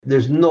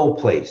there's no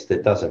place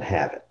that doesn't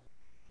have it.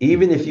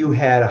 Even if you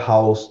had a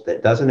house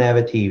that doesn't have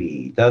a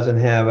TV, doesn't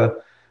have a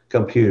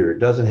computer,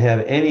 doesn't have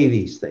any of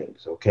these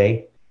things,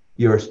 okay,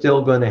 you're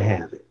still going to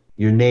have it.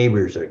 Your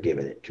neighbors are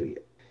giving it to you.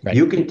 Right.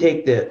 You can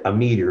take a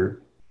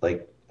meter,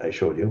 like I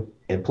showed you,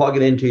 and plug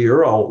it into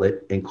your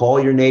outlet and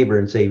call your neighbor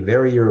and say,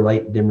 vary your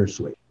light dimmer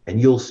switch. And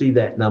you'll see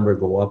that number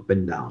go up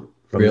and down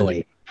from the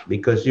neighbor,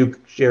 because you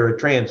share a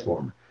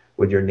transformer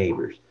with your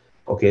neighbors.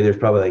 Okay, there's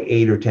probably like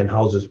 8 or 10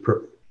 houses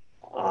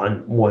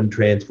on one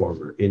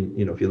transformer in,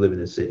 if you live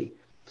in a city.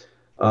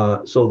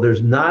 So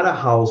there's not a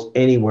house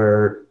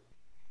anywhere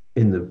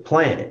in the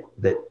planet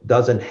that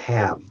doesn't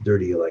have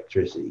dirty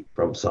electricity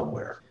from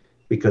somewhere,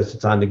 because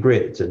it's on the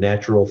grid. It's a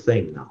natural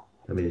thing now.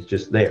 I mean, it's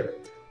just there.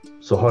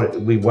 So how do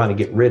we want to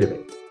get rid of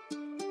it?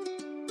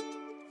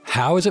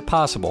 How is it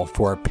possible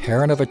for a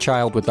parent of a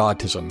child with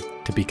autism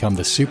to become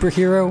the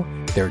superhero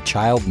their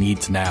child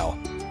needs now?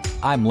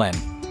 I'm Len.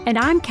 And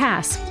I'm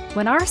Cass.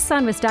 When our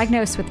son was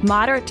diagnosed with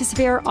moderate to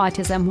severe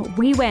autism,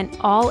 we went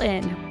all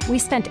in. We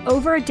spent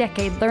over a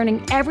decade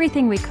learning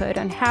everything we could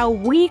on how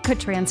we could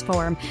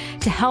transform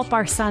to help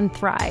our son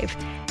thrive.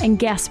 And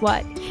guess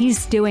what?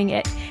 He's doing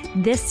it.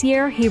 This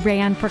year, he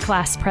ran for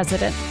class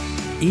president.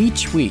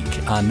 Each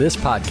week on this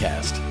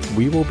podcast,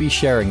 we will be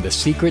sharing the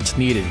secrets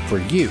needed for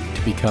you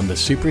to become the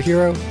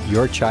superhero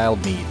your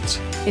child needs.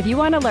 If you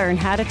want to learn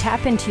how to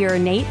tap into your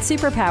innate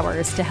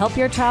superpowers to help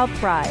your child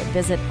thrive,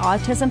 visit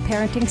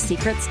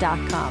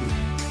autismparenting-secrets.com.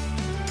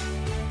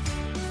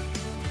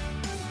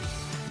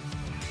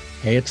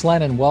 Hey, it's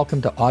Len, and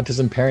welcome to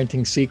Autism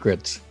Parenting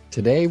Secrets.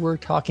 Today, we're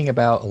talking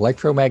about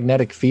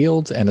electromagnetic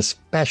fields and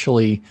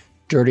especially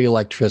dirty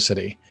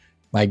electricity.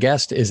 My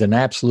guest is an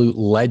absolute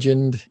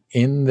legend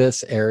in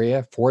this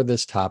area for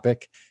this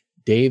topic.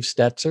 Dave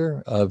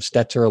Stetzer of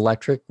Stetzer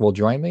Electric will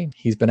join me.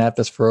 He's been at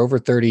this for over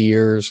 30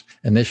 years,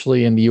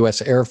 initially in the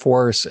U.S. Air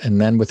Force and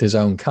then with his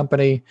own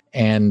company.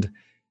 And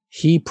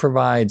he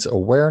provides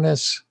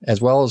awareness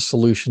as well as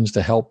solutions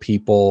to help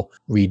people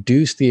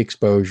reduce the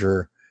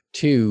exposure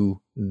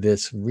to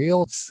this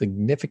real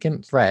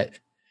significant threat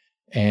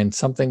and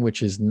something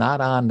which is not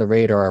on the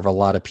radar of a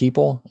lot of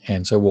people.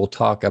 And so we'll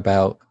talk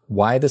about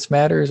why this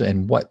matters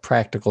and what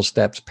practical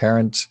steps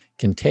parents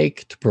can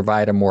take to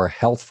provide a more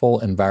healthful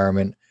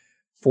environment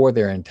for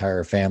their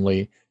entire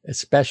family,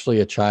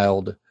 especially a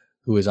child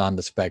who is on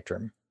the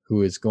spectrum,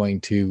 who is going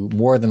to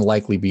more than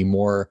likely be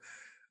more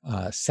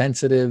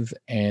sensitive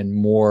and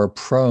more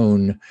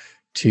prone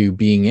to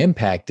being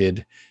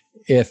impacted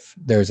if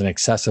there's an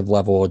excessive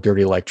level of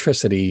dirty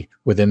electricity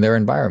within their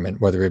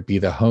environment, whether it be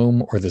the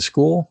home or the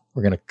school.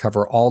 We're going to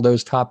cover all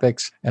those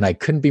topics, and I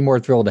couldn't be more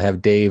thrilled to have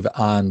Dave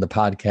on the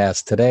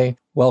podcast today.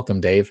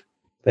 Welcome, Dave.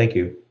 Thank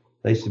you.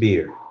 Nice to be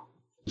here.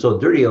 So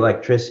dirty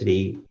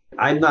electricity,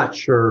 I'm not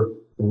sure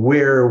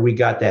where we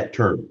got that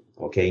term,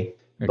 okay?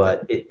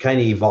 But it kind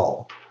of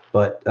evolved.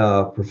 But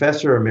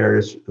Professor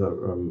Emeritus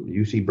from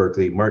UC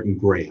Berkeley, Martin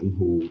Graham,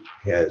 who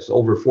has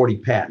over 40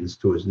 patents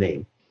to his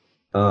name,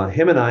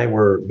 him and I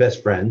were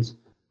best friends,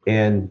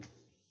 and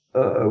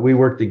we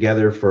worked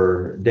together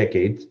for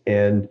decades,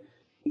 and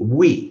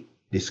we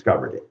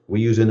discovered it.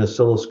 We use an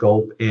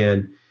oscilloscope,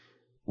 and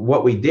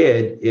what we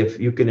did, if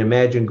you can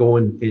imagine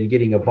going and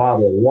getting a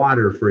bottle of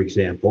water, for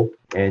example,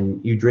 and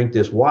you drink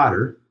this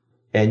water,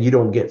 and you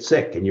don't get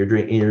sick, and you're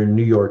in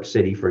New York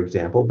City, for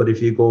example. But if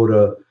you go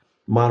to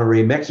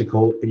Monterrey,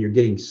 Mexico, and you're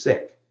getting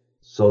sick,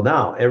 so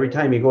now every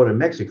time you go to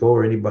Mexico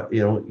or anybody,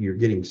 you're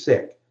getting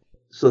sick.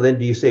 So then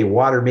do you say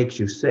water makes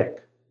you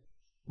sick?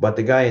 But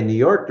the guy in New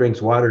York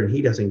drinks water and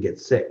he doesn't get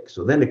sick.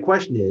 So then the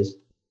question is,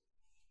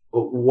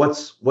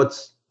 what's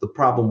the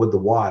problem with the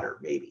water,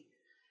 maybe?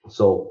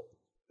 So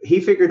he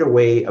figured a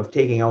way of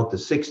taking out the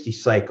 60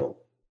 cycle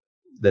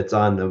that's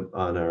on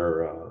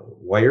our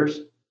wires.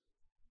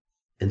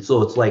 And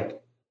so it's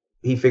like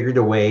he figured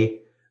a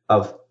way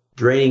of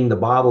draining the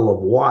bottle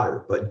of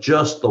water, but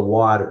just the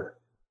water.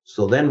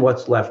 So then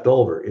what's left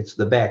over? It's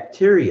the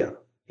bacteria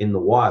in the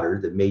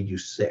water that made you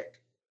sick.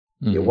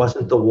 Mm-hmm. It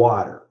wasn't the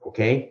water,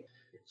 okay?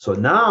 So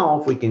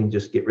now if we can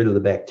just get rid of the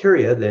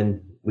bacteria,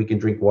 then we can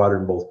drink water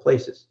in both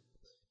places.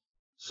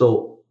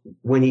 So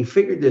when he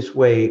figured this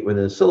way, with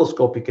an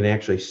oscilloscope, you can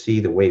actually see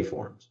the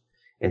waveforms.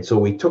 And so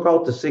we took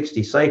out the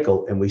 60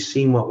 cycle and we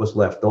seen what was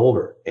left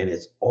over, and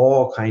it's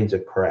all kinds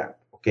of crap.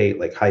 Okay,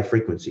 like high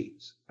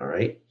frequencies, all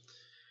right?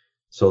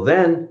 So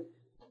then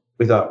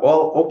we thought,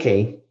 well,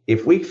 okay,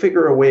 if we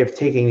figure a way of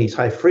taking these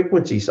high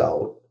frequencies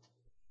out,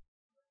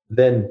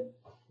 then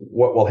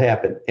what will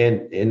happen?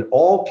 And in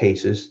all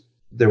cases,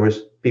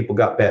 people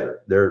got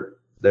better.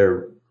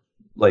 Their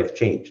life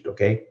changed,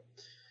 okay?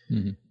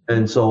 Mm-hmm.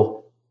 And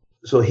so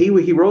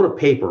he wrote a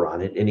paper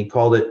on it, and he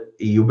called it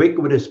a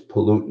ubiquitous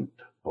pollutant,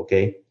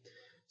 okay?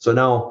 So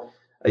now,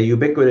 a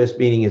ubiquitous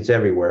meaning it's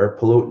everywhere,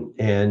 pollutant.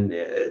 And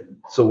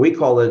so we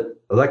call it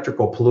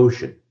electrical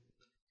pollution.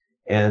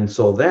 And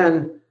so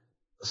then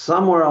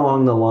somewhere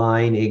along the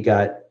line, it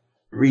got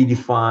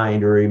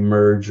redefined or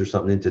emerged or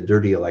something into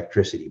dirty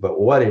electricity. But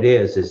what it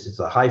is it's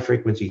a high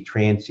frequency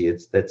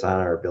transient that's on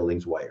our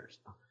building's wires.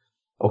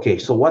 Okay,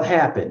 so what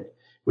happened?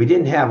 we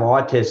didn't have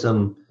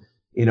autism,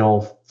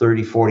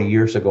 30, 40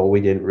 years ago.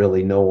 We didn't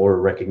really know or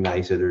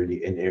recognize it,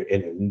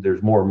 and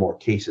there's more and more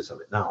cases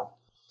of it now.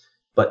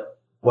 But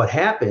what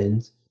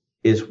happens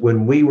is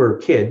when we were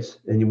kids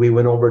and we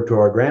went over to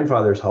our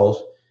grandfather's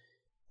house,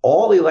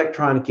 all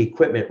electronic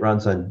equipment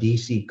runs on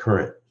DC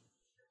current.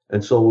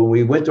 And so when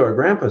we went to our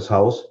grandpa's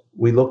house,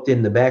 we looked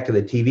in the back of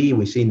the TV,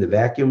 we seen the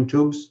vacuum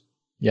tubes,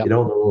 Yep. the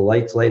little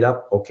lights light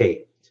up.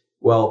 Okay.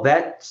 Well,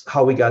 that's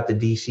how we got the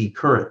DC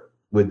current,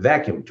 with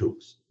vacuum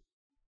tubes.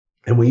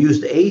 And we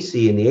used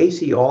AC,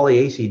 and all the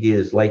AC did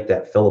is light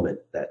that filament,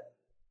 that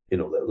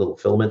little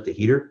filament, the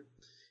heater.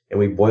 And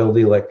we boiled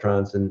the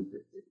electrons and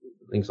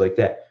things like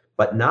that.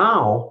 But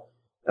now,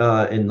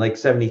 in like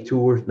 72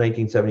 or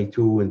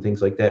 1972 and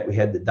things like that, we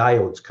had the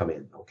diodes come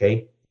in,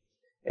 okay?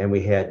 And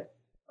we had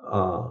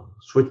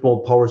switch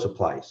mode power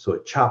supplies. So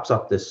it chops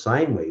up this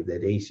sine wave,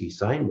 that AC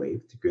sine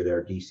wave, to get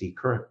our DC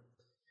current.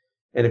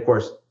 And of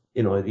course,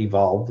 it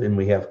evolved, and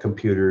we have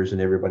computers, and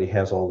everybody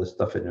has all this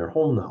stuff in their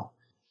home now.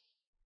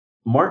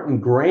 Martin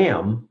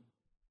Graham,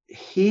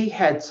 he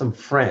had some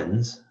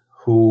friends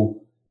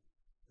who,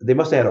 they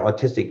must have had an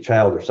autistic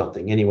child or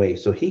something. Anyway,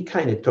 so he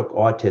kind of took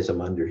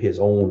autism under his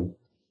own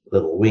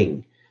little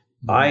wing.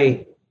 Mm-hmm.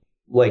 I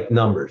like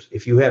numbers.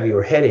 If you have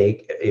your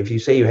headache, if you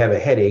say you have a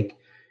headache,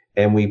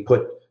 and we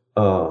put,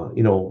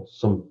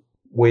 some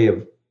way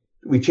of,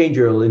 we change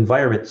your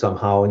environment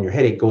somehow and your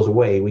headache goes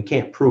away, we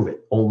can't prove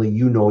it. Only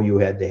you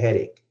had the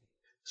headache.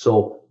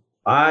 So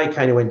I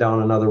kind of went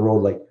down another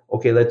road, like,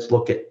 okay, let's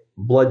look at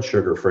blood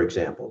sugar, for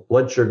example.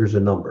 Blood sugar is a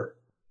number.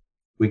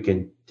 We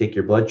can take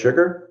your blood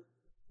sugar,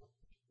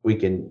 we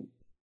can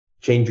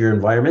change your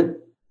environment,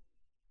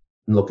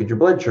 and look at your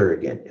blood sugar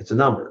again. It's a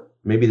number.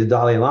 Maybe the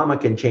Dalai Lama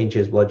can change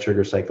his blood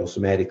sugar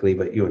psychosomatically,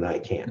 but you and I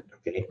can't,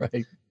 okay?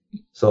 Right.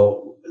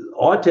 So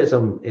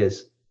autism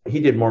he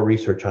did more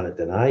research on it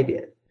than I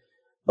did.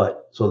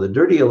 But so the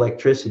dirty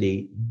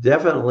electricity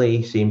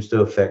definitely seems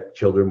to affect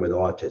children with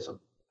autism.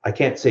 I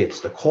can't say it's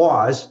the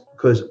cause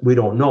because we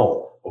don't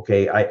know.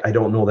 Okay, I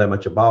don't know that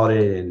much about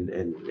it.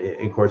 And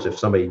of course, if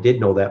somebody did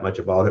know that much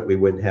about it, we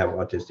wouldn't have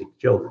autistic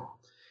children.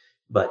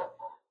 But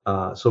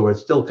so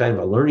it's still kind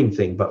of a learning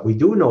thing. But we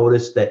do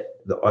notice that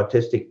the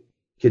autistic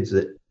kids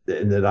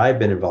that I've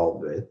been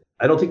involved with,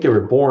 I don't think they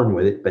were born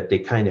with it, but they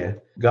kind of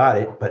got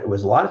it. But a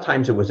lot of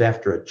times it was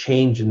after a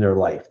change in their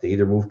life. They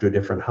either moved to a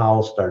different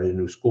house, started a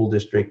new school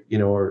district,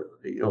 or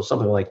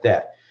something like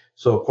that.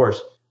 So of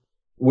course,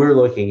 we're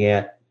looking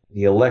at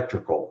the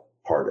electrical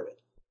part of it.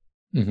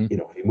 Mm-hmm.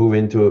 If you move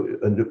into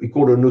you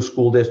go to a new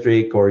school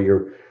district, or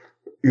you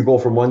go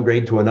from one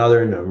grade to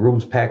another, and the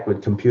room's packed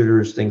with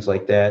computers, things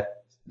like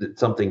that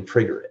something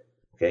trigger it.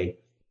 Okay,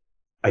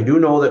 I do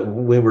know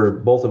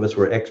that both of us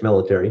were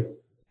ex-military.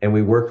 And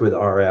we worked with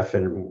RF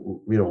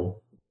and,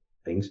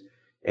 things.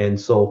 And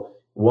so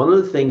one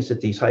of the things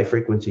that these high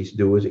frequencies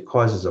do is it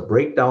causes a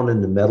breakdown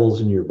in the metals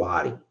in your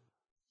body.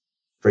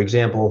 For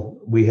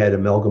example, we had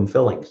amalgam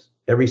fillings.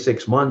 Every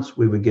 6 months,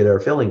 we would get our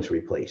fillings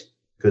replaced,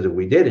 because if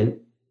we didn't,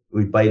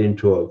 we'd bite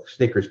into a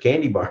Snickers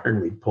candy bar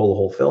and we'd pull the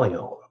whole filling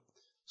out.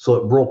 So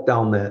it broke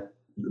down that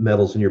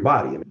metals in your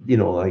body.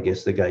 I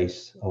guess the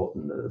guys out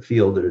in the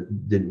field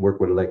that didn't work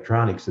with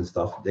electronics and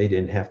stuff, they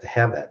didn't have to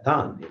have that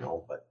done,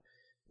 but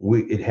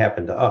it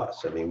happened to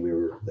us.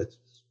 That's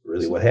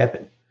really what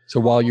happened. So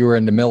while you were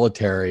in the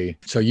military,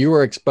 so you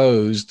were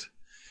exposed,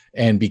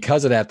 and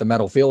because of that, the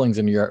metal fillings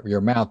in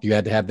your mouth, you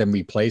had to have them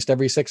replaced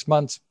every 6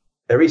 months?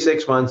 Every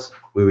 6 months,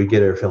 we would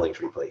get our fillings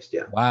replaced,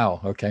 yeah.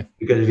 Wow, okay.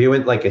 Because if you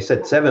went, like I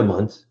said, 7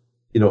 months,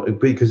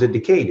 because it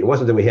decayed. It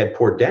wasn't that we had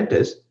poor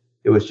dentists.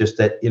 It was just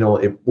that,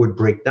 it would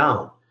break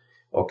down.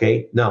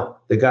 Okay. Now,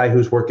 the guy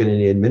who's working in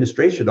the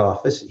administration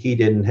office, he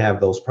didn't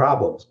have those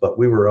problems, but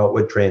we were out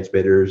with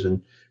transmitters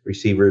and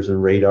receivers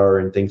and radar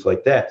and things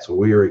like that. So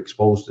we were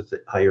exposed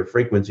to higher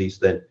frequencies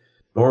than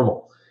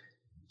normal.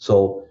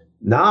 So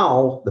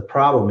now the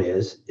problem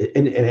is,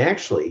 and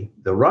actually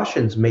the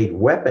Russians made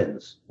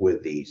weapons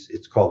with these.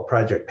 It's called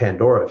Project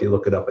Pandora, if you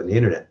look it up on the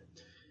internet.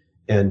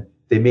 And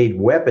they made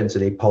weapons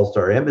and they pulsed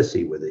our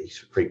embassy with these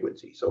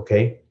frequencies.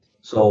 Okay.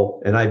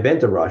 So, and I've been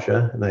to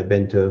Russia, and I've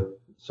been to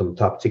some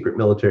top secret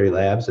military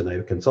labs, and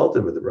I've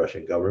consulted with the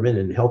Russian government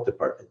and health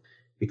department,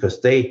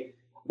 because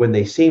when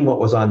they seen what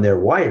was on their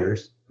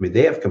wires,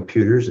 they have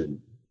computers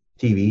and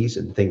TVs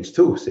and things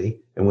too, see?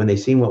 And when they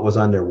seen what was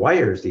on their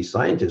wires, these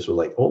scientists were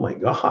like, oh my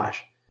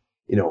gosh,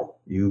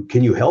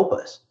 can you help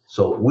us?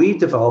 So we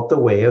developed a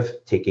way of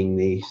taking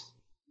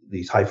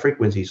these high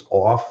frequencies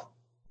off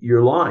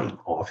your line,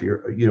 off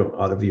your,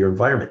 out of your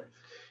environment.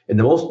 And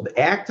the most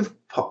active,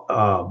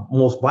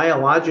 most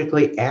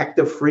biologically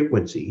active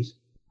frequencies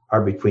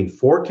are between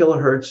 4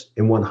 kilohertz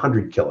and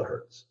 100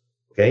 kilohertz,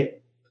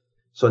 okay?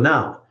 So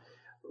now,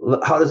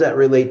 how does that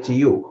relate to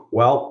you?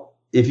 Well,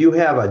 if you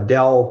have a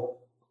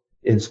Dell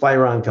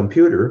Inspiron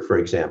computer, for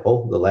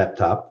example, the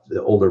laptop,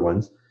 the older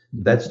ones,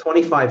 that's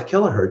 25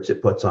 kilohertz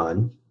it puts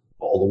on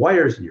all the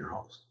wires in your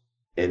house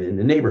and in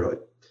the neighborhood.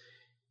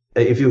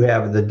 If you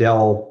have the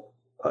Dell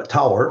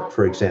Tower,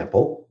 for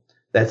example,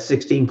 that's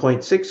 16.6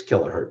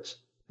 kilohertz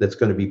that's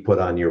going to be put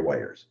on your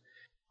wires.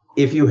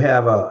 If you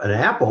have an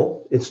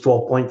Apple, it's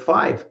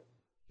 12.5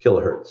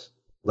 kilohertz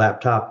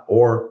laptop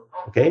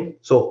okay.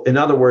 So in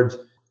other words,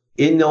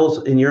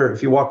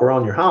 if you walk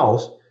around your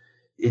house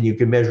and you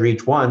can measure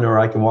each one, or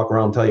I can walk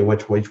around and tell you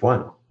which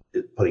one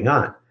it's putting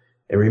on.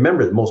 And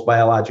remember, the most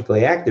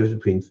biologically active is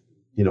between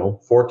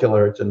 4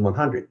 kilohertz and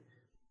 100.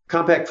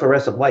 Compact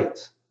fluorescent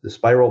lights, the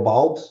spiral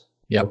bulbs,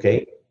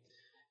 okay,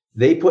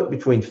 they put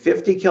between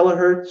 50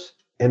 kilohertz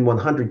and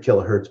 100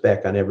 kilohertz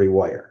back on every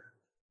wire.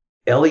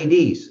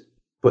 LEDs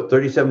put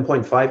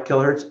 37.5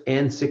 kilohertz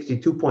and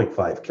 62.5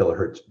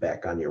 kilohertz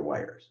back on your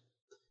wires.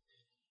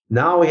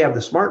 Now we have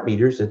the smart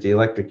meters that the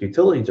electric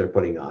utilities are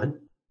putting on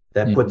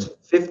that puts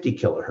 50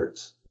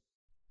 kilohertz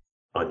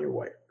on your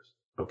wires.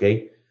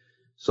 Okay.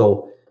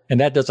 So, and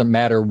that doesn't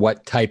matter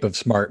what type of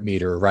smart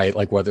meter, right?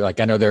 Like whether, like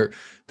I know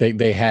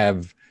they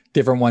have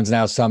different ones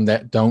now, some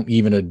that don't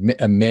even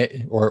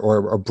emit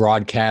or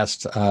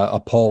broadcast a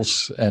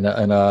pulse and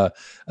a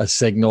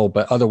signal,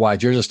 but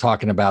otherwise you're just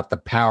talking about the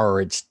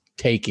power it's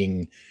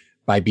taking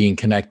by being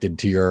connected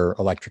to your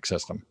electric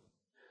system.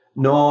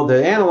 No, the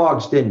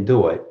analogs didn't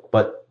do it,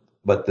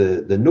 but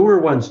the newer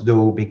ones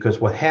do, because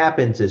what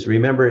happens is,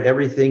 remember,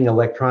 everything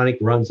electronic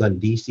runs on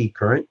DC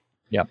current.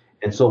 Yep.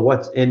 And so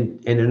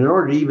in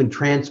order to even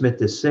transmit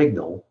the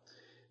signal,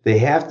 they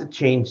have to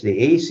change the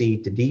AC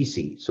to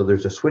DC. So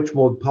there's a switch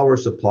mode power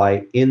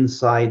supply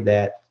inside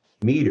that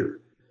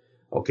meter.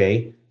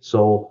 Okay.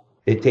 So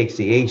it takes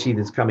the AC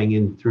that's coming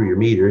in through your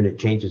meter and it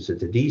changes it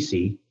to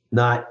DC,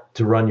 not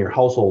to run your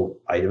household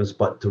items,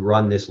 but to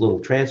run this little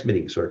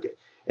transmitting circuit.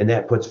 And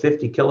that puts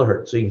 50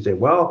 kilohertz. So you can say,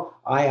 well,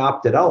 I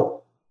opted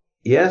out.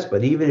 Yes,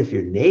 but even if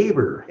your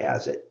neighbor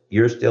has it,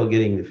 you're still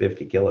getting the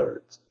 50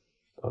 kilohertz.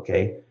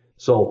 Okay.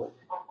 So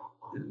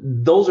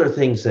those are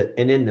things that,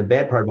 and then the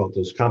bad part about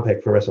those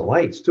compact fluorescent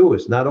lights too,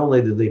 is not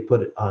only do they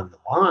put it on the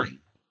line,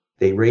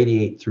 they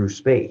radiate through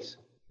space.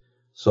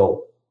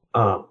 So,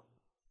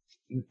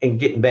 and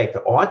getting back to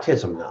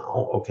autism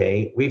now,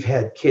 okay, we've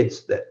had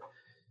kids that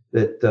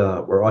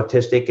were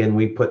autistic, and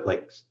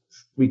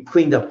we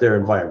cleaned up their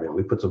environment.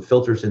 We put some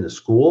filters in the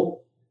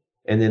school.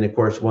 And then of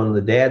course, one of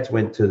the dads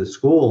went to the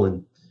school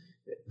and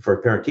for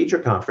a parent teacher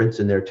conference,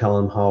 and they're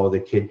telling him how the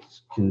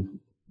kids can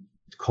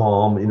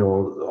calm,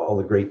 all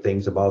the great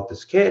things about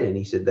this kid. And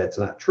he said, that's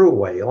not true.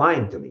 Why are you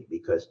lying to me?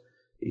 Because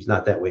he's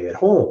not that way at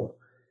home.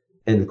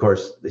 And of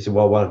course they said,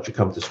 well, why don't you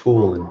come to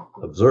school and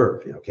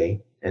observe?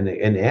 Okay. And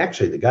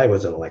actually the guy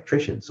was an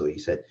electrician. So he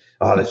said,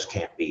 oh, this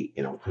can't be,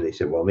 because they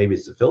said, well, maybe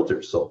it's the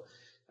filters. So,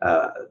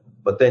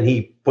 but then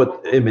he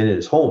put him in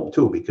his home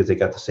too, because they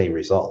got the same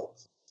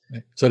results.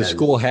 So the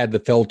school had the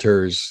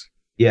filters.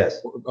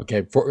 Yes.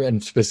 Okay.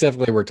 And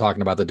specifically, we're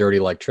talking about the dirty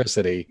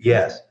electricity.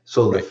 Yes.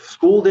 So the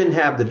school didn't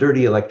have the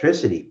dirty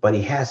electricity, but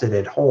he has it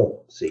at home.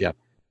 See? Yeah.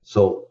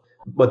 So,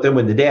 but then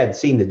when the dad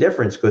seen the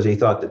difference, because he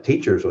thought the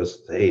teachers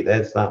was, hey,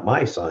 that's not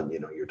my son,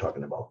 you're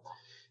talking about.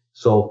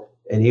 So,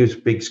 and he was a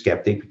big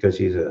skeptic because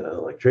he's an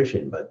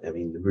electrician, but I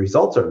mean, the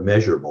results are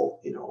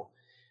measurable,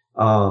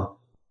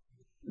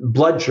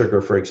 blood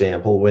sugar, for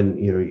example, when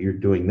you're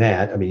doing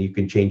that, I mean, you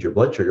can change your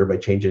blood sugar by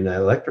changing the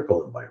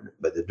electrical environment,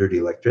 by the dirty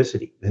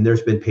electricity. And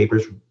there's been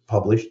papers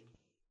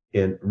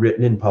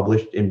written and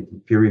published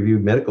in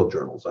peer-reviewed medical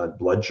journals on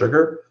blood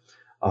sugar,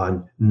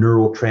 on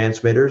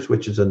neurotransmitters,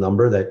 which is a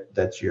number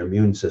that's your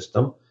immune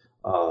system,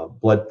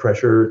 blood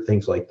pressure,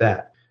 things like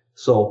that.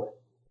 So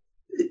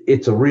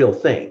it's a real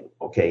thing.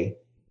 Okay.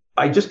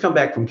 I just come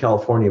back from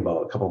California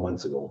about a couple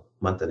months ago,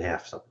 month and a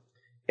half, something.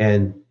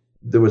 And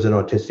there was an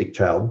autistic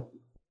child,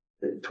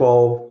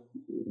 12,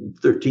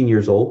 13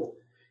 years old.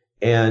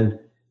 And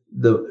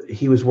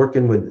he was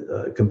working with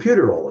a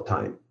computer all the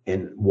time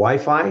and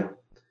Wi-Fi.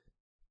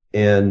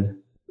 And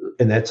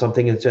that's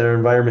something that's in our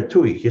environment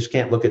too. You just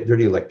can't look at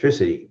dirty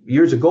electricity.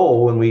 Years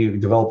ago, when we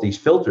developed these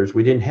filters,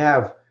 we didn't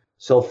have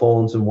cell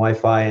phones and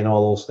Wi-Fi and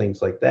all those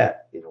things like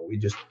that.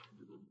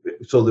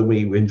 So that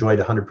we enjoyed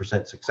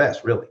 100%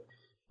 success, really.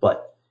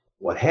 But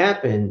what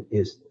happened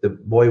is the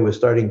boy was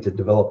starting to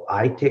develop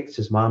eye tics,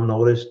 his mom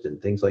noticed,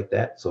 and things like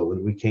that. So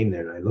when we came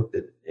there and I looked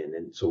at it,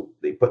 and so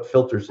they put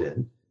filters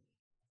in,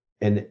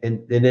 and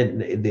then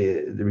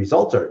the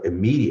results are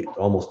immediate,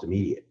 almost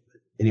immediate.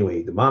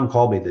 Anyway, the mom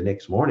called me the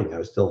next morning. I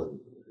was still in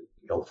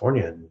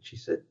California, and she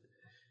said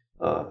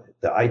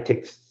the eye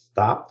tics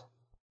stopped,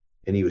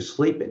 and he was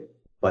sleeping,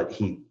 but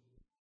he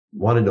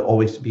wanted to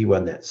always be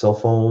on that cell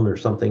phone or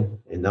something,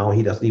 and now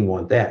he doesn't even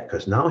want that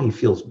because now he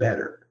feels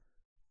better.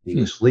 He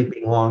was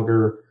sleeping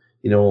longer,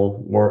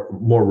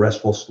 more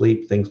restful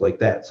sleep, things like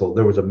that. So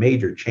there was a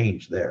major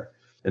change there.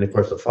 And of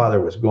course, the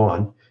father was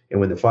gone. And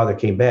when the father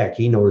came back,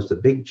 he noticed a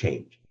big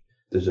change.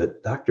 There's a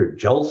Dr.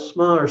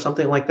 Jelsma or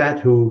something like that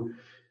who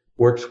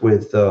works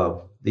with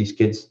these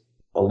kids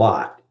a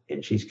lot.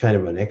 And she's kind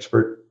of an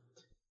expert.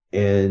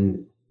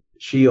 And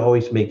she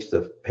always makes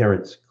the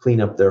parents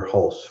clean up their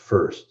house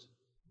first.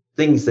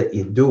 Things that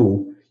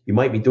you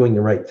might be doing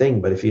the right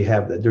thing, but if you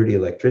have the dirty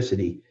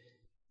electricity,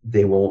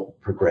 they won't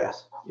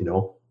progress,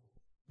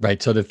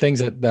 Right. So the things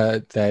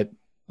that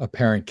a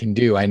parent can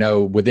do. I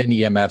know within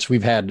EMFs,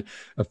 we've had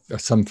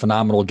some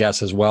phenomenal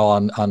guests as well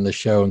on the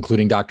show,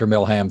 including Dr.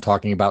 Milham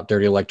talking about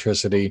dirty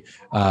electricity,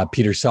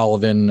 Peter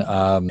Sullivan,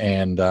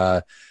 and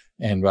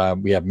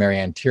we have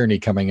Marianne Tierney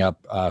coming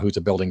up, who's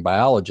a building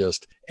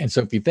biologist. And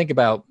so if you think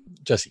about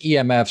just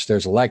EMFs,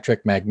 there's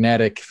electric,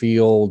 magnetic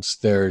fields,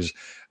 there's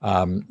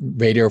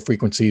radio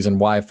frequencies and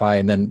Wi-Fi,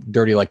 and then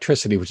dirty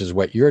electricity, which is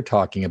what you're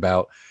talking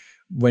about.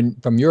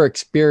 From your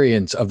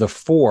experience of the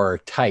four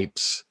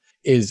types,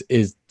 is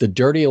the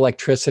dirty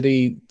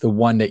electricity the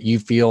one that you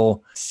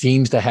feel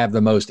seems to have the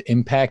most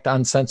impact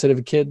on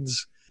sensitive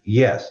kids?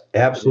 Yes,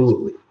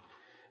 absolutely.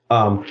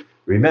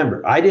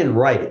 Remember, I didn't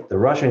write it. The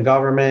Russian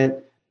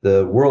government,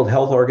 the World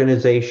Health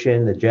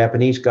Organization, the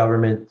Japanese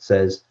government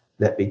says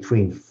that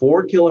between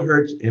 4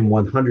 kilohertz and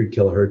 100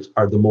 kilohertz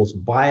are the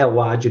most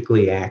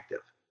biologically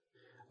active.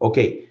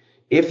 Okay,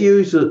 if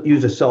you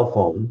use a cell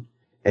phone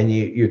and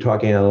you're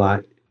talking a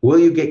lot, will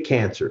you get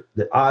cancer?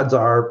 The odds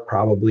are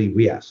probably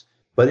yes.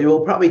 But it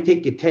will probably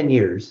take you 10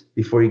 years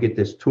before you get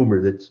this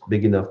tumor that's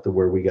big enough to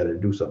where we got to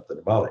do something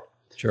about it.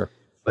 Sure.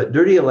 But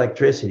dirty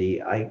electricity,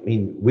 I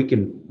mean, we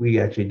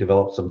actually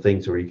developed some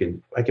things where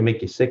I can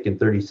make you sick in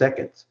 30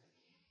 seconds.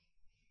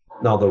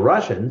 Now, the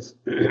Russians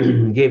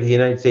gave the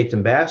United States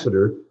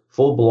ambassador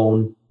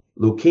full-blown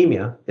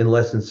leukemia in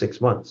less than 6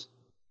 months.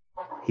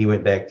 He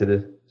went back to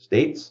the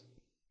States.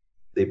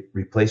 They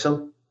replaced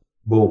him.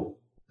 Boom.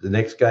 The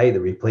next guy,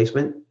 the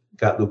replacement,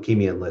 got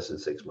leukemia in less than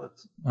 6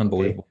 months.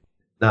 Unbelievable. Okay?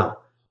 Now,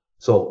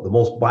 so the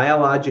most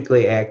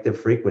biologically active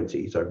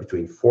frequencies are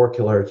between 4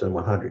 kilohertz and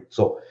 100.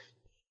 So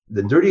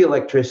the dirty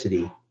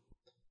electricity,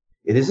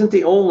 it isn't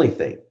the only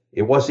thing.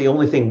 It was the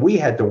only thing we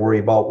had to worry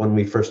about when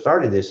we first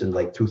started this in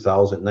like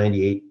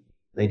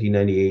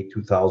 1998,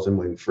 2000,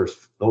 when we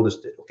first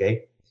noticed it,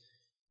 okay?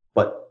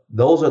 But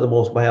those are the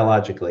most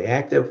biologically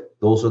active.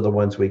 Those are the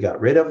ones we got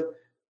rid of.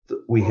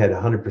 We had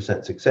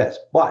 100% success.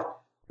 But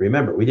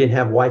remember, we didn't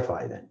have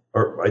Wi-Fi then,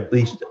 or at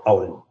least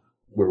out in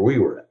where we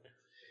were at.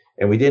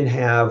 And we didn't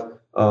have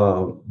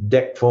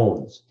DECT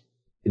phones,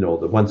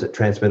 the ones that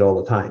transmit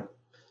all the time.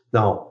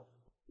 Now,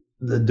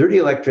 the dirty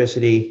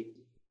electricity,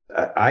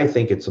 I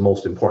think it's the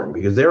most important,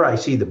 because there I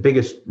see the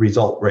biggest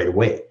result right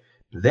away.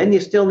 Then you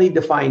still need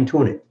to fine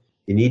tune it.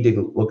 You need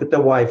to look at the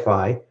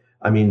Wi-Fi.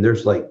 I mean,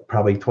 there's like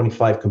probably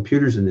 25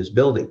 computers in this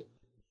building.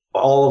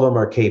 All of them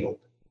are cabled.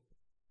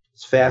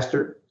 It's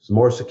faster, it's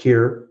more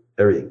secure,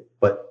 everything.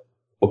 But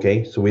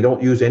okay, so we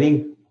don't use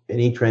any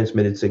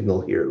transmitted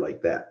signal here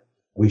like that.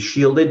 We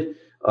shielded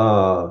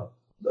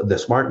the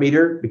smart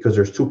meter because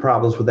there's two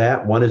problems with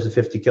that. One is the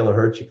 50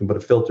 kilohertz. You can put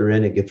a filter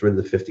in, it gets rid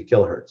of the 50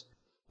 kilohertz.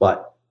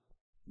 But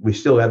we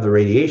still have the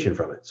radiation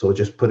from it. So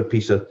just put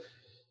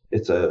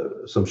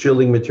some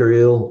shielding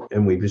material,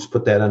 and we just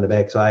put that on the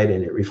backside,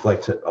 and it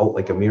reflects it out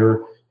like a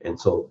mirror. And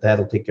so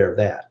that'll take care of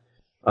that.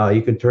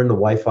 You can turn the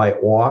Wi-Fi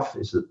off.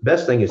 The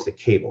best thing is to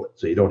cable it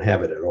so you don't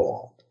have it at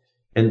all.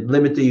 And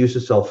limit the use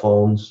of cell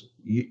phones.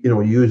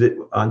 Use it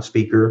on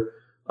speaker.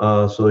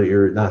 So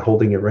you're not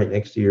holding it right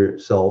next to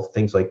yourself,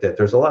 things like that.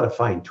 There's a lot of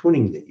fine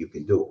tuning that you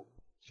can do.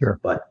 Sure.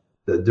 But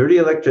the dirty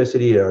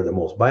electricity are the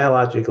most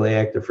biologically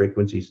active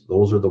frequencies.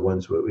 Those are the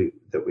ones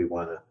that we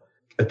want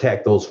to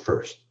attack those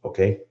first.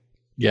 Okay.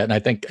 Yeah. And I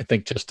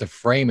think just to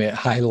frame it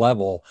high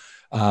level,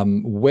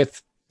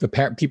 with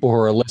the people who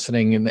are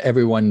listening, and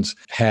everyone's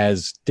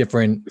has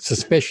different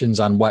suspicions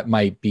on what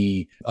might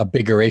be a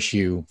bigger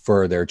issue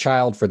for their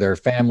child, for their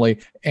family.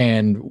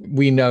 And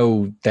we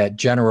know that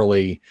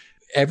generally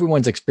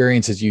everyone's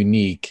experience is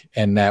unique,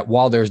 and that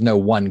while there's no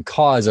one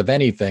cause of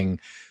anything,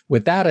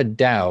 without a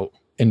doubt,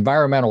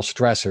 environmental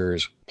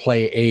stressors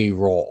play a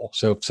role.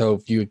 So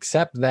if you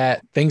accept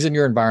that things in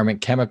your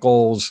environment,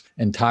 chemicals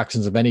and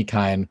toxins of any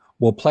kind,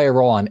 will play a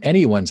role on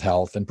anyone's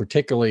health, and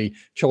particularly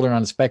children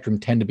on the spectrum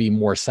tend to be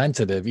more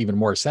sensitive, even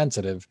more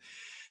sensitive.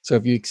 So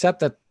if you accept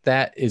that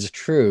that is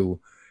true,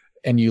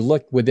 and you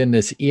look within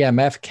this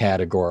EMF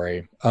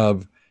category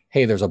of,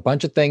 hey, there's a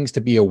bunch of things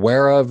to be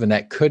aware of and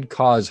that could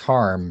cause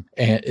harm.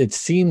 And it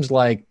seems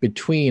like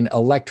between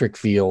electric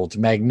fields,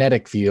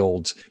 magnetic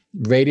fields,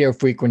 radio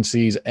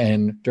frequencies,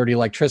 and dirty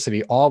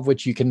electricity, all of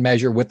which you can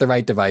measure with the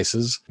right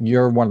devices.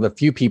 You're one of the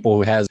few people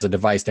who has a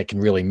device that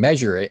can really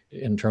measure it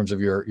in terms of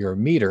your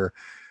meter.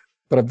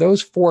 But of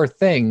those four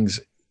things,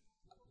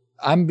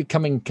 I'm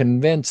becoming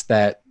convinced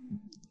that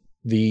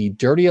the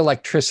dirty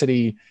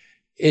electricity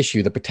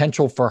issue, the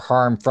potential for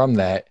harm from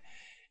that,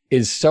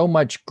 is so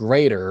much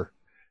greater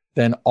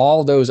than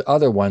all those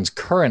other ones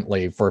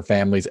currently for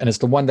families, and it's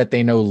the one that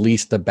they know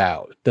least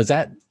about. Does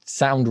that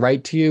sound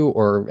right to you,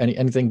 or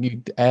anything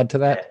you'd add to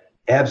that?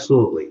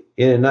 Absolutely.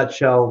 In a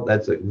nutshell,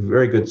 that's a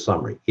very good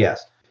summary.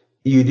 Yes,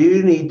 you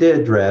do need to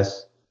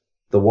address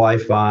the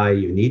Wi-Fi,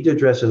 you need to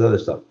address this other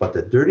stuff, but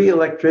the dirty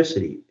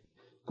electricity,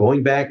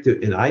 going back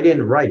to, and I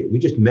didn't write it, we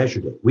just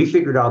measured it. We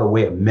figured out a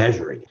way of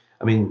measuring it.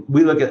 I mean,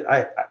 we look at,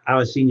 I'm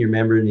a senior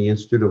member in the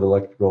Institute of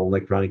Electrical and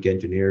Electronic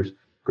Engineers.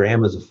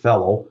 Graham is a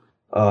fellow.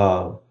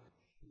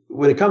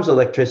 When it comes to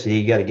electricity,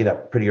 you got to get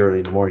up pretty early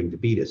in the morning to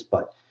beat us,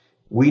 but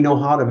we know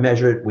how to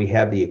measure it. We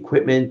have the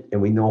equipment,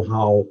 and we know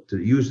how to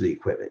use the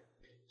equipment.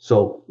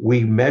 So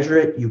we measure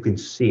it, you can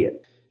see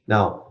it.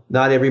 Now,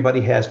 not everybody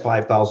has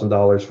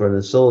 $5,000 for an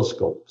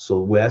oscilloscope.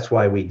 So that's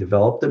why we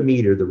developed a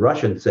meter. The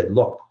Russians said,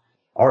 look,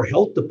 our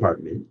health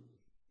department,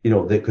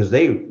 because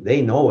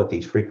they know what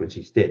these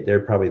frequencies did. They're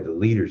probably the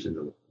leaders in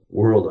the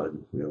world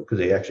on, because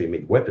they actually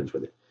made weapons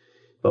with it.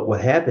 But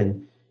what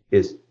happened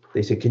is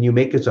they said, can you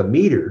make us a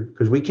meter?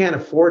 Because we can't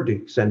afford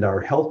to send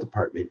our health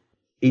department,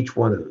 each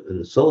one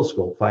an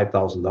oscilloscope,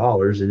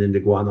 $5,000, and then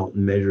to go on out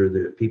and measure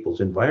the people's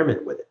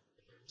environment with it.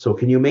 So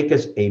can you make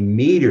us a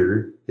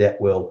meter that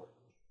will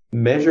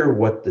measure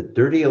what the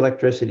dirty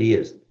electricity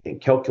is and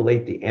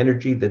calculate the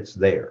energy that's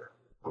there?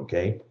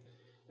 Okay.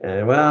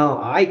 And well,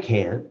 I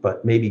can't,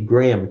 but maybe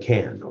Graham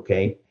can.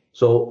 Okay.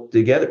 So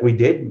together we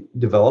did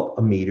develop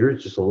a meter.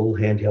 It's just a little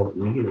handheld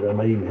meter. I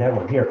might even have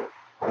one here,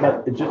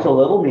 but it's just a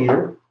little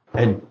meter,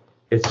 and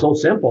it's so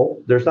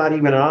simple. There's not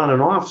even an on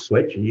and off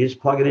switch, and you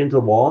just plug it into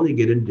the wall and you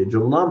get a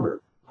digital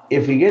number.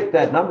 If you get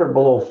that number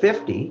below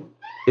 50,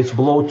 it's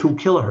below 2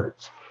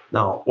 kilohertz.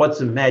 Now, what's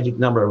the magic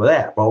number of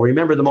that? Well,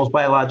 remember, the most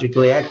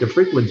biologically active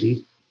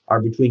frequencies are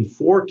between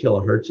 4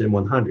 kilohertz and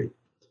 100.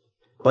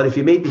 But if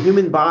you made the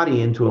human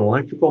body into an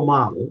electrical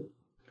model,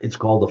 it's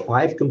called the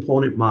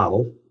 5-component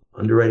model.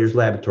 Underwriters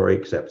Laboratory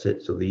accepts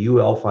it. So the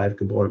UL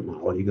 5-component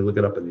model, you can look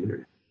it up on the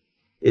internet.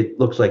 It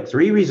looks like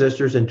 3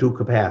 resistors and 2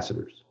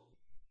 capacitors.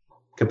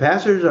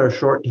 Capacitors are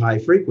short to high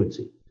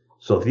frequency.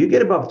 So if you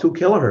get above 2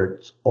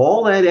 kilohertz,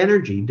 all that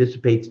energy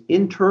dissipates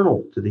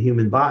internal to the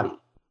human body.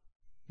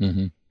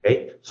 Mm-hmm.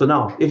 Okay. So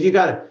now, if you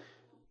got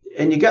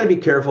to be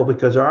careful,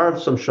 because there are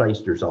some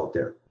shysters out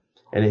there.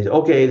 And it's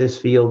okay, this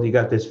field, you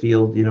got this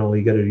field, you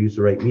got to use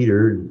the right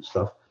meter and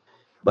stuff.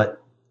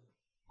 But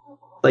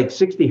like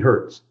 60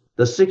 hertz,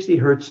 does 60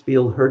 hertz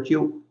field hurt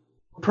you?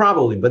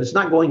 Probably, but it's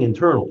not going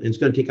internal. It's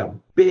going to take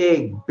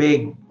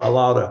a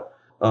lot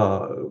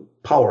of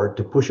power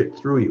to push it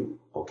through you.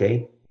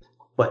 Okay.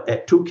 But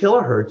at 2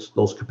 kilohertz,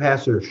 those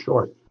capacitors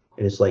short.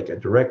 And it's like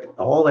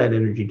all that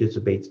energy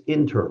dissipates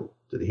internal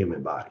to the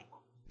human body.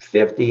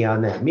 50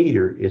 on that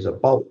meter is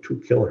about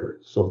 2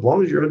 kilohertz. So as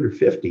long as you're under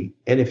 50,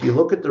 and if you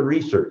look at the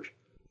research,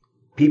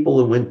 people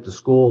who went to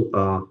school,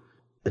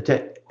 ADD,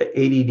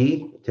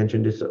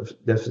 attention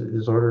deficit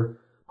disorder,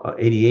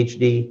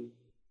 ADHD,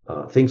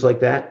 things like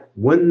that,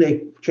 when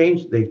they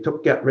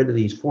got rid of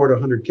these 4 to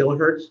 100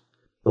 kilohertz,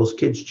 those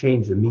kids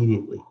changed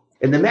immediately.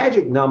 And the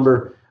magic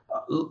number,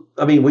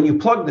 when you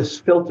plug this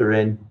filter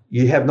in,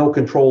 you have no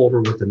control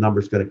over what the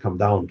number's going to come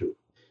down to.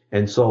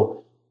 And so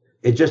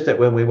it's just that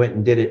when we went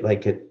and did it,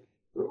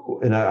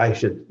 and I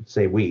should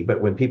say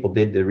but when people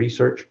did the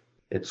research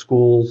at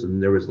schools,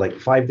 and there was like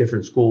 5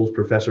 different schools,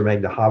 Professor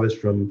Magda Havas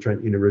from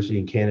Trent University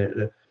in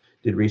Canada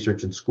did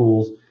research in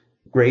schools.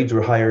 Grades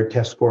were higher,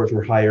 test scores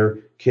were higher,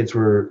 kids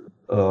were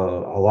a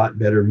lot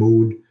better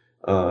mood,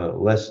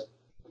 less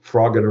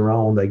frogging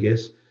around, I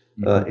guess,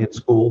 in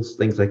schools,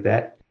 things like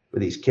that for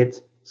these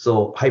kids.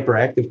 So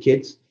hyperactive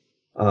kids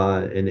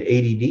and the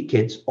ADD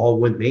kids all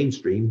went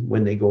mainstream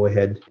when they go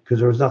ahead, because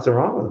there was nothing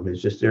wrong with them.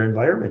 It's just their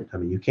environment.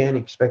 You can't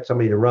expect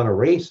somebody to run a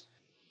race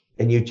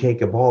and you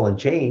take a ball and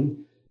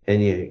chain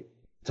and you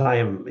tie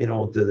them,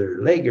 to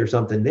their leg or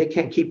something. They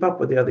can't keep up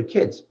with the other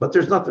kids. But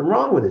there's nothing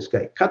wrong with this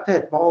guy. Cut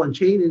that ball and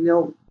chain and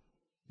they'll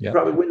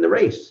probably win the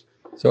race.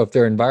 So if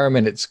their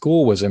environment at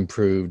school was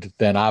improved,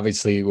 then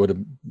obviously it would have,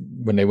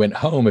 when they went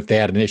home, if they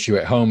had an issue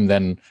at home,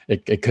 then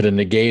it could have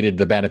negated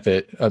the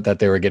benefit that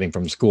they were getting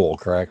from school,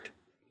 correct?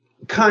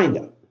 Kind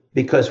of,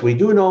 because we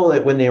do know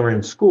that when they were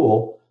in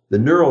school, the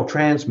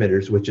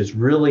neurotransmitters, which is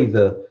really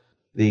the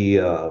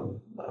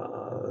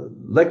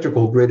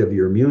electrical grid of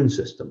your immune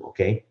system,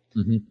 okay?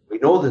 Mm-hmm. We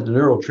know that the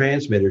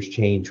neurotransmitters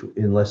change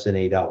in less than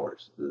 8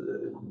 hours.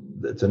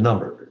 That's a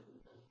number.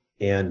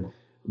 And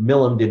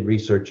Millam did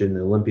research in the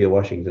Olympia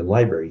Washington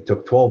Library. He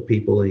took 12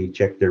 people and he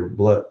checked their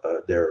blood,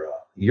 their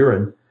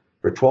urine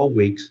for 12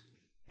 weeks,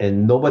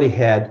 and nobody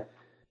had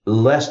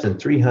less than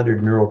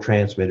 300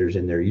 neurotransmitters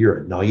in their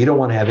urine. Now, you don't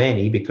want to have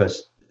any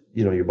because,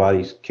 your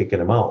body's kicking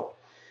them out,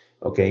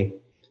 okay?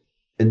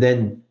 And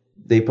then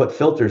they put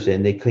filters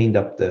in. They cleaned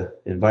up the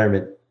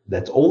environment.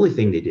 That's the only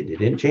thing they did. They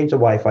didn't change the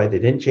Wi-Fi. They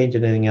didn't change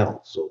anything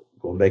else. So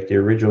going back to the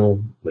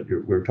original, what we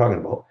were talking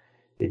about,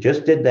 they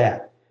just did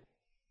that.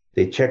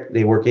 They checked,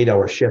 they work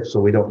 8-hour shifts, so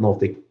we don't know if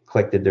they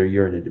collected their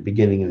urine at the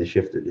beginning of the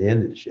shift or the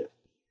end of the shift.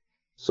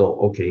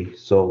 So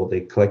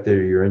they collected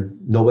their urine.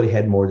 Nobody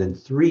had more than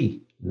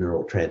 3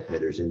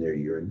 neurotransmitters in their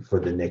urine for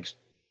the next,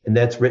 and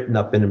that's written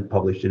up and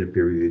published in a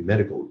peer-reviewed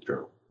medical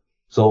journal.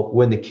 So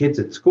when the kid's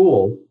at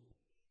school,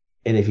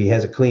 and if he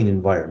has a clean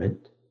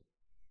environment,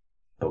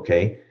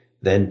 okay,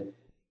 then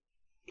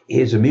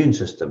his immune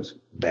system's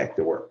back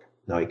to work.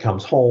 Now he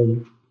comes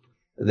home,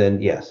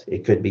 then yes,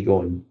 it could be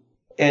going,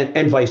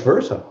 and vice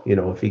versa,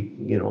 if he,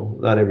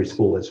 not every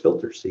school has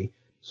filters, see?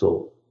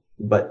 So,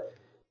 but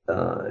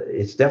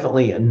it's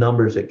definitely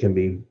numbers that can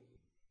be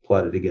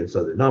plotted against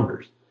other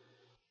numbers.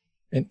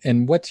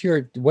 And what's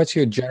your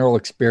general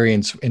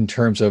experience in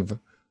terms of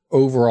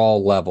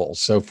overall levels?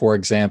 So for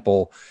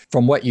example,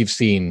 from what you've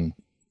seen,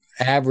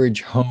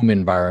 average home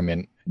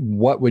environment,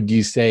 what would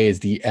you say is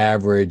the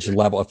average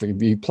level? If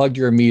you plugged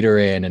your meter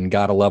in and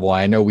got a level,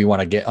 I know we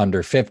want to get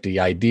under 50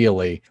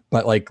 ideally,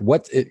 but like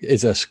what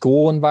is a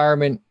school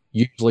environment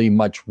usually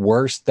much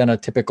worse than a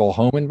typical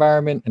home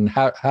environment? And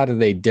how do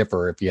they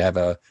differ if you have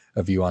a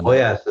view on that? Oh,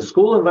 yes. The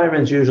school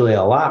environment is usually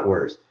a lot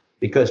worse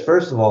because,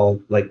 first of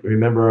all, like,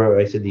 remember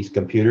I said these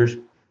computers?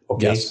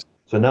 Okay. Yes.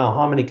 So now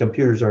how many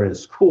computers are in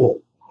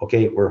school?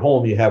 Okay. Where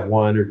home you have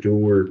one or two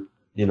or,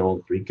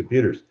 3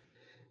 computers.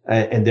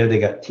 And there they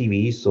got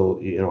TVs. So,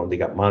 they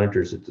got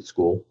monitors at the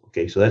school.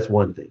 Okay. So that's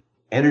one thing.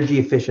 Energy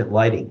efficient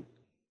lighting.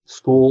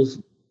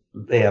 Schools,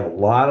 they have a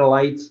lot of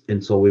lights.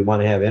 And so we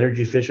want to have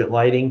energy efficient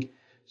lighting.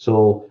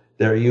 So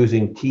they're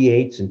using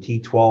T8s and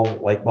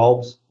T12 light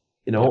bulbs.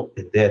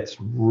 That's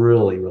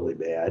really, really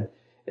bad.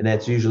 And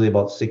that's usually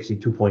about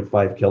 62.5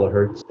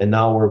 kilohertz. And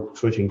now we're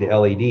switching to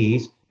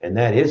LEDs, and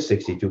that is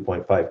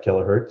 62.5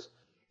 kilohertz.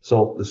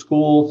 So the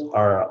schools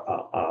are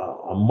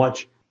a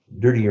much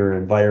dirtier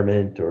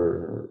environment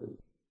or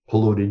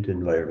polluted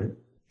environment.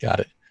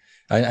 Got it.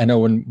 I know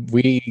when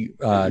we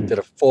did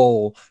a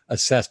full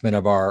assessment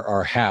of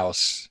our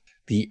house,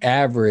 the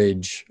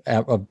average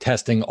of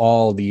testing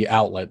all the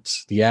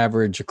outlets, the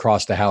average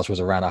across the house was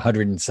around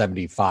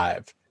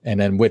 175. And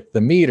then with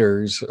the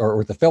meters, or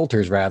with the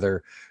filters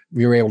rather,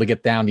 we were able to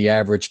get down the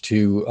average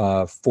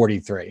to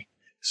 43.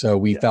 So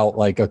we felt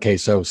like, okay,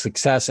 so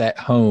success at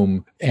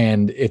home.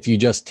 And if you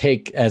just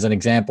take as an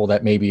example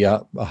that maybe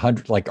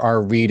 100, like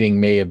our reading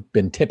may have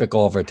been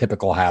typical of a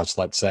typical house,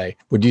 let's say,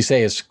 would you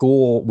say a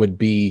school would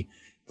be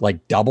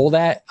like double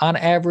that on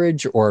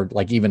average or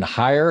like even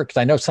higher? Because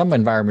I know some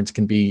environments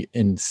can be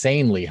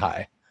insanely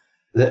high.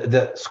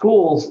 The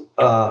schools,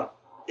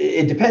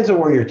 it depends on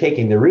where you're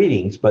taking the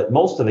readings, but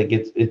most of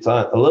it's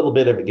on, a little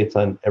bit of it gets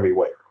on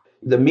everywhere.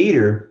 The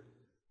meter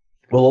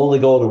will only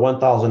go to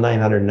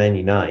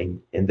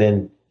 1,999. And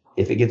then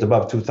if it gets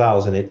above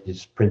 2,000, it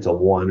just prints a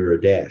 1 or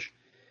a dash.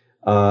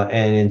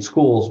 And in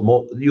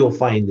schools, you'll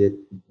find that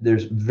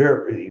there's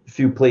very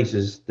few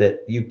places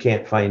that you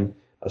can't find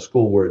a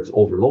school where it's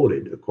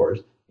overloaded, of course.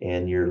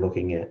 And you're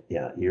looking at,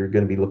 you're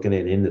going to be looking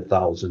at in the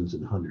thousands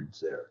and hundreds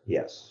there.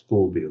 Yes,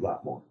 school will be a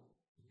lot more.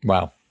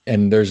 Wow.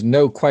 And there's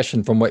no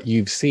question from what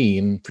you've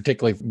seen,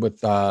 particularly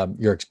with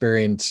your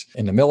experience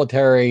in the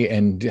military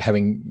and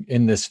having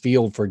in this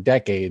field for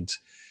decades,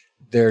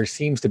 there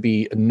seems to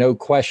be no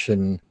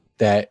question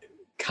that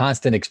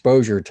constant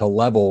exposure to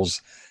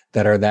levels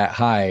that are that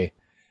high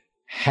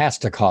has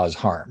to cause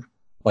harm.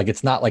 Like,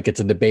 it's not like it's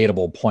a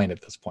debatable point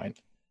at this point.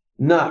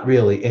 Not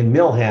really. And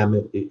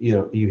Milham,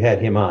 you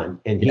had him on,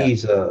 and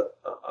he's a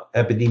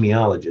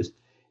epidemiologist,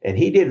 and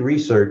he did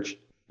research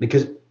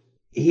because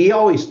he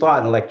always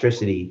thought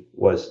electricity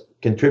was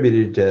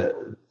contributed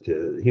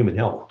to human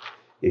health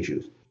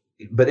issues.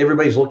 But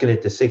everybody's looking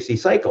at the 60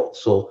 cycle.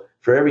 So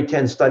for every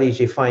 10 studies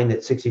you find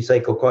that 60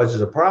 cycle causes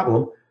a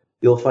problem,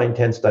 you'll find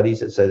 10 studies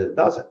that says it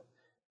doesn't.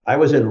 I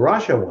was in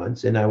Russia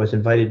once, and I was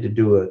invited to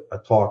do a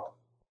talk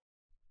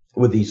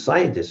with these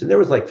scientists, and there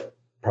was like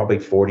probably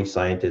 40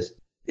 scientists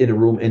in a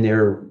room, and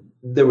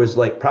there was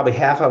like probably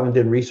half of them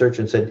did research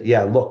and said,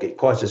 yeah, look, it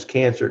causes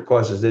cancer, it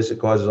causes this, it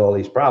causes all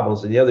these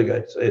problems. And the other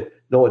guy said,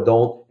 no, it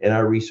don't. And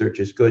our research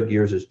is good,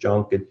 yours is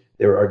junk. And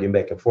they were arguing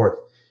back and forth.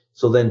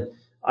 So then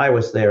I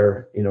was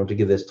there, to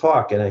give this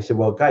talk. And I said,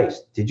 well,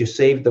 guys, did you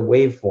save the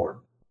waveform?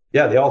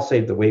 Yeah, they all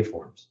saved the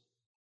waveforms.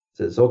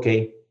 Says,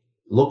 okay,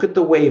 look at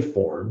the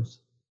waveforms.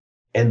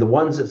 And the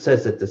ones that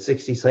says that the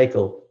 60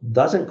 cycle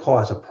doesn't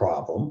cause a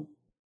problem,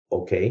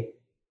 okay,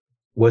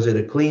 was it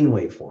a clean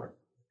waveform?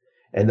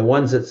 And the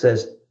ones that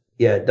says,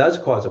 yeah, it does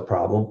cause a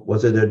problem,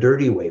 was it a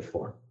dirty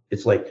waveform?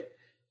 It's like,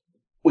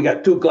 we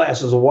got 2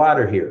 glasses of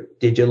water here.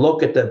 Did you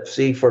look at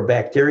see for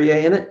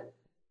bacteria in it?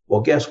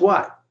 Well, guess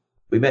what?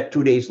 We met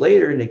 2 days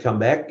later and they come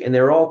back and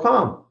they're all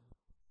calm.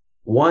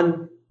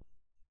 One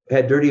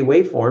had dirty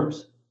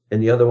waveforms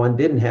and the other one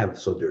didn't have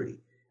so dirty.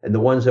 And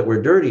the ones that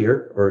were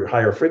dirtier or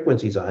higher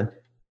frequencies on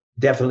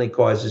definitely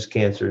causes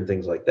cancer and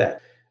things like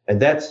that. And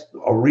that's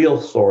a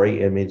real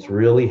story. I mean, it's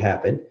really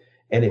happened.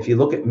 And if you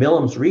look at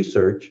Milham's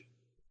research,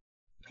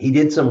 he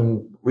did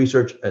some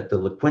research at the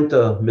La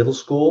Quinta Middle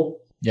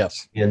School.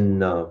 Yes. In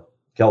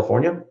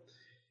California.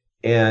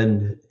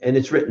 And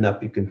it's written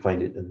up. You can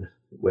find it in the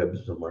web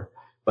somewhere.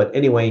 But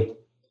anyway,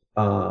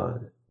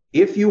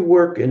 if you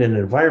work in an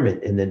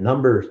environment and the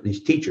numbers,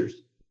 these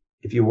teachers,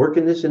 if you work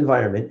in this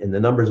environment and the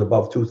number's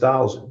above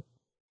 2,000,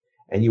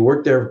 and you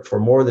work there for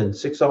more than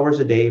 6 hours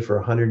a day for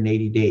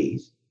 180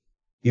 days,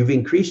 you've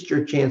increased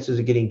your chances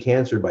of getting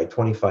cancer by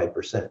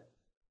 25%.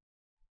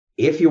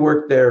 If you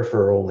work there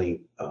for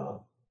only,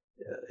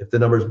 if the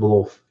number's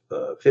below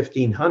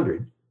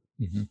 1,500,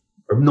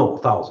 or no,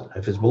 1,000.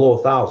 If it's below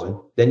 1,000,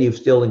 then you've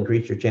still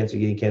increased your chance of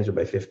getting cancer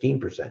by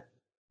 15%.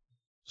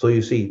 So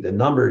you see, the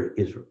number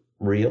is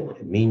real.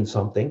 It means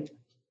something.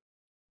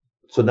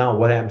 So now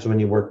what happens when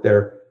you work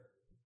there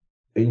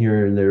and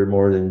you're in there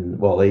more than,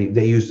 well,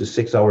 they use the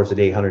 6 hours a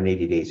day,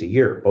 180 days a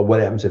year. But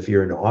what happens if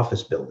you're in an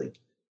office building?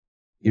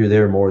 You're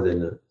there more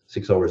than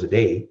 6 hours a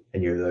day,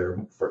 and you're there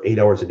for 8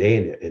 hours a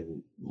day,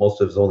 and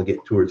most of us only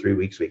get 2 or 3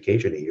 weeks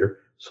vacation a year.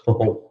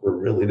 So we're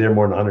really there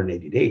more than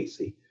 180 days.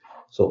 See,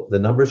 so the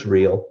number's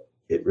real.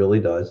 It really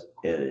does,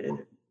 and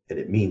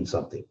it means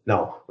something.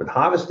 Now, when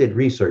Havas did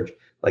research,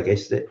 like I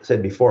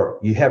said before,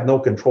 you have no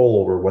control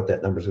over what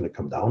that number is going to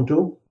come down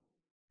to,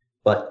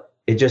 but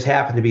it just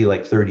happened to be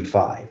like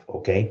 35,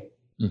 okay,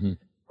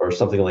 or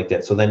something like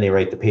that. So then they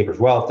write the papers.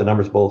 Well, if the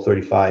number's below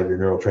 35, your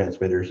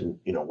neurotransmitters and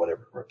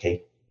whatever,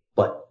 okay.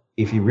 But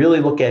if you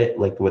really look at it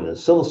like with an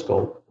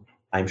oscilloscope,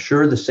 I'm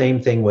sure the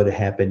same thing would have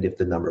happened if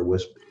the number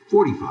was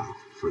 45,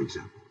 for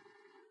example,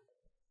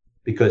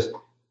 because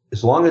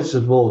as long as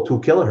it's below 2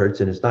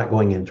 kilohertz and it's not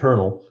going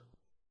internal,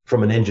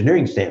 from an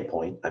engineering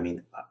standpoint, I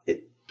mean,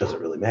 it doesn't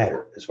really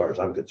matter as far as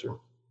I'm concerned.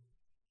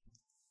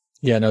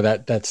 Yeah, no,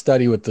 that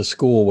study with the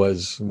school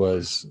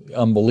was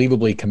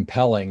unbelievably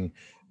compelling,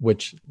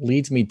 which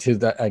leads me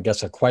to I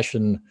guess a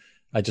question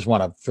I just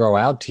want to throw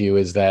out to you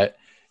is that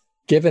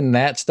given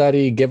that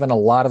study, given a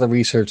lot of the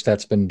research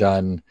that's been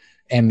done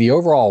and the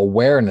overall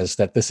awareness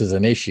that this is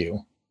an issue,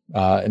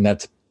 and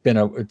it's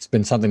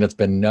been something that's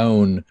been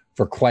known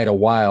for quite a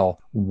while,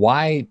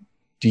 why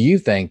do you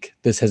think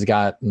this has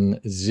gotten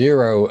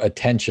zero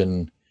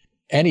attention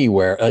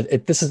anywhere?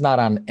 This is not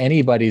on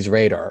anybody's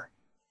radar.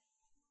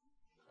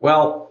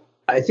 Well,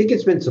 I think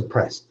it's been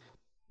suppressed.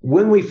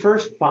 When we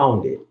first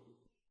found it,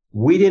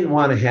 we didn't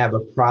want to have a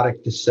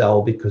product to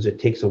sell because it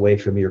takes away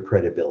from your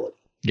credibility.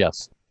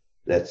 Yes.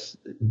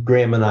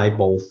 Graham and I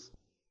both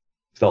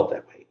felt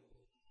that way.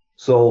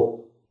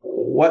 So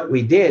what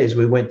we did is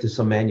we went to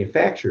some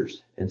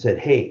manufacturers and said,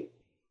 hey,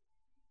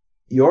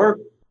 your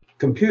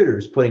computer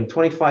is putting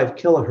 25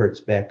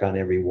 kilohertz back on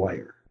every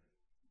wire.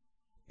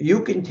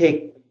 You can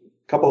take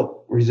a couple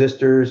of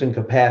resistors and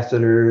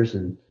capacitors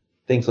and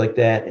things like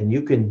that, and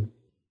you can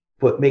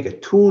make a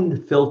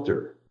tuned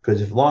filter,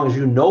 because as long as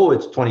you know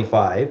it's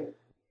 25,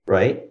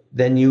 right,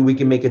 then we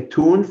can make a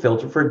tuned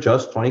filter for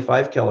just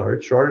 25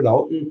 kilohertz, short it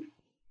out,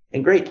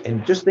 and great.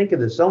 And just think of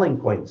the selling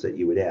points that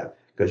you would have,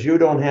 because you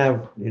don't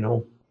have,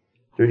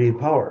 dirty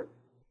power.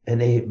 And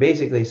they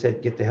basically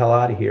said, get the hell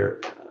out of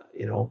here,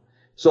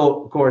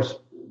 So, of course,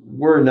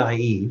 we're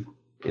naive,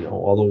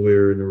 although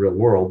we're in the real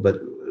world,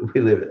 but I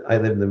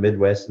live in the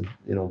Midwest,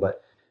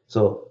 but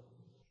so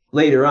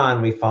later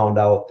on, we found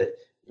out that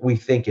we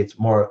think it's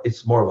more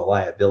of a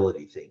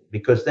liability thing,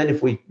 because then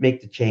if we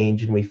make the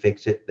change and we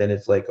fix it, then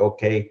it's like,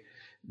 okay,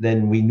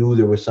 then we knew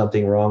there was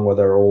something wrong with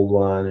our old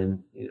one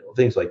and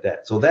things like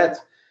that. So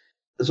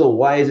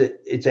why is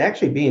it? It's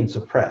actually being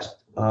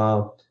suppressed,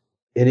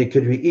 and it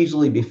could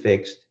easily be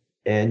fixed,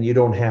 and you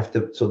don't have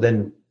to. So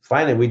then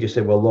finally we just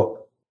said, well,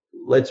 look,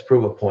 let's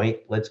prove a point.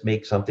 Let's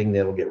make something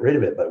that'll get rid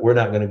of it, but we're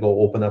not going to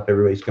go open up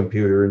everybody's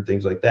computer and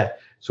things like that.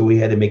 So we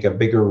had to make a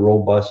bigger,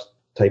 robust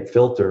type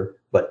filter.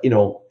 But, and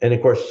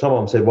of course, some of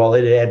them said, well,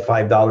 it'd add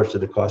 $5 to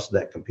the cost of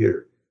that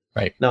computer.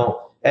 Right.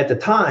 Now, at the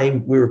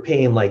time, we were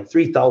paying like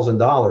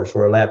 $3,000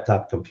 for a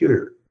laptop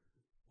computer.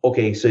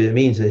 Okay, so it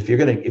means that if you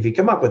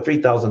come up with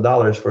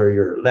 $3,000 for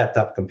your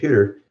laptop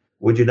computer,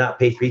 would you not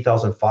pay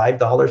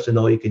 $3,005 to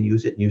know you can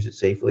use it and use it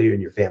safely,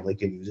 and your family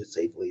can use it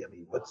safely? I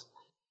mean, what's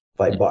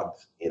 $5?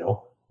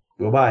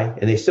 Go buy,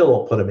 and they still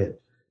don't put them in.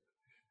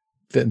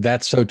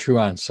 That's so true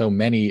on so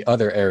many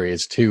other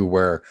areas too,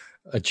 where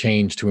a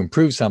change to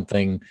improve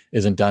something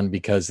isn't done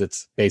because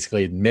it's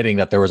basically admitting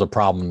that there was a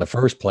problem in the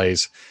first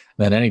place.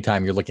 And then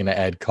anytime you're looking to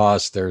add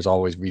costs, there's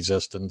always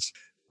resistance.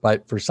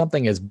 But for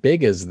something as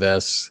big as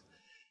this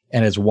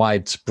and as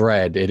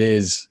widespread, it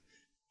is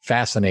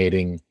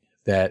fascinating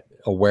that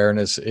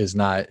awareness is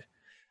not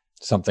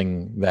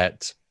something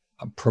that's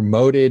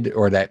promoted,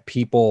 or that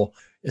people,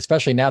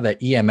 especially now that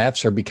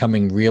EMFs are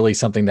becoming really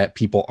something that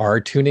people are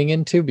tuning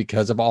into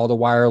because of all the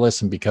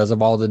wireless and because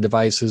of all the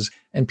devices,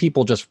 and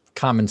people just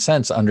common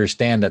sense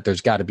understand that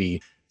there's got to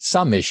be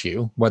some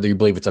issue, whether you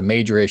believe it's a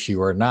major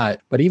issue or not.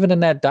 But even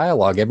in that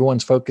dialogue,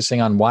 everyone's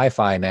focusing on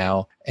Wi-Fi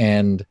now,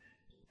 and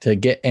to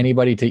get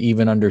anybody to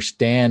even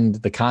understand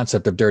the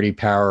concept of dirty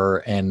power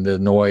and the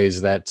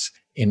noise that's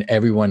in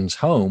everyone's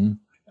home,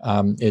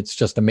 it's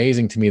just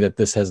amazing to me that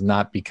this has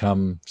not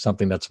become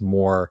something that's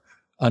more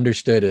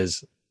understood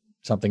as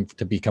something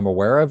to become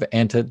aware of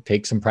and to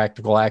take some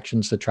practical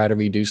actions to try to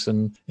reduce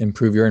and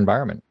improve your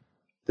environment.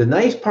 The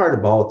nice part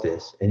about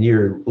this, and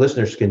your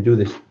listeners can do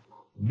this,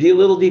 be a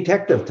little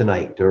detective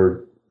tonight,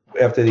 or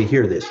after they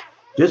hear this,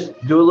 just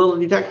do a little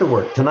detective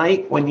work.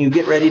 Tonight, when you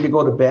get ready to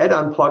go to bed,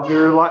 unplug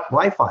your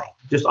Wi-Fi.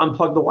 Just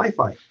unplug the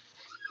Wi-Fi.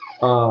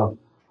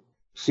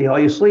 See how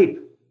you sleep.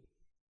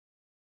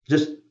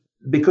 Just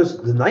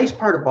because the nice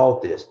part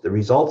about this, the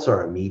results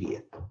are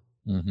immediate.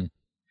 Mm-hmm.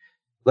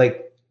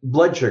 Like,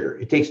 blood sugar,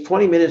 it takes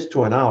 20 minutes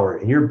to an hour,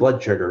 and your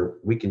blood sugar,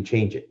 we can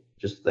change it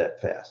just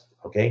that fast,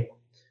 okay?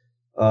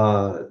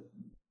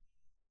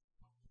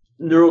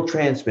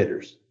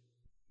 Neurotransmitters,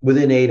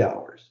 within 8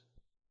 hours.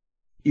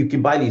 You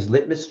can buy these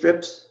litmus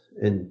strips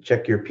and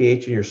check your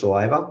pH in your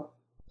saliva,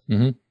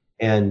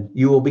 and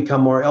you will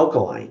become more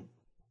alkaline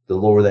the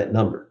lower that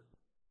number.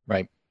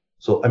 Right.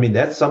 So, I mean,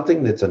 that's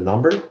something that's a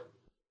number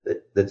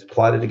that's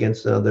plotted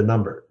against another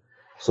number.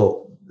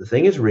 So the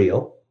thing is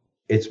real,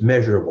 it's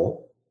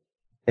measurable.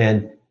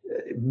 And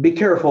be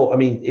careful. I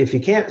mean, if you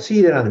can't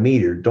see it on a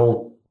meter,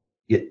 don't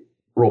get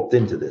roped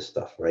into this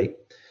stuff, right?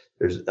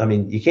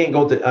 You can't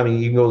go to,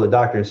 you can go to the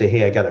doctor and say,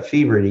 hey, I got a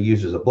fever, and he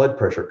uses a blood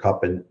pressure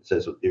cup and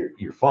says,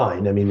 you're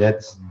fine. I mean,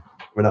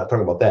 we're not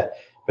talking about that.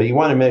 But you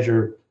want to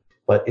measure,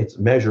 but it's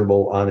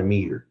measurable on a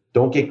meter.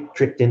 Don't get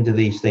tricked into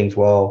these things.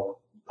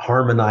 Well,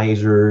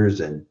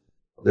 harmonizers, and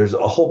there's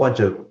a whole bunch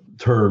of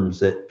terms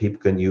that people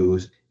can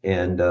use.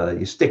 And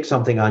you stick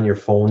something on your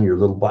phone, your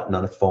little button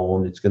on a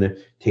phone, it's going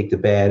to take the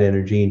bad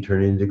energy and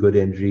turn it into good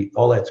energy.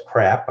 All that's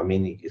crap. I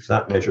mean, it's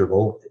not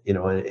measurable,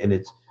 and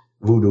it's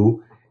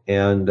voodoo.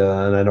 And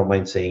I don't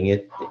mind saying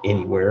it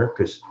anywhere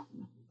because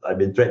I've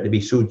been threatened to be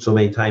sued so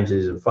many times it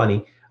isn't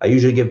funny. I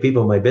usually give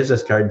people my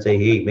business card and say,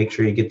 hey, make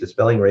sure you get the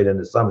spelling right on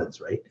the summons,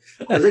 right?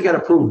 Because they got to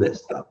prove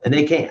this stuff, and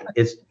they can't.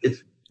 It's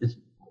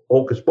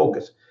hocus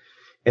pocus.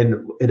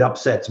 And it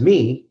upsets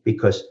me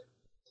because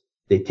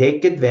they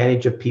take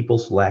advantage of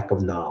people's lack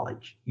of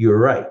knowledge. You're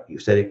right. You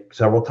said it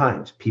several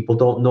times. People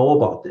don't know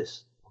about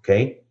this,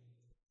 okay?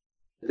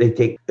 They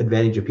take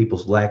advantage of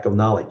people's lack of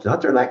knowledge,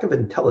 not their lack of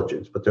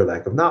intelligence, but their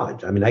lack of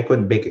knowledge. I mean, I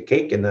couldn't bake a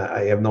cake and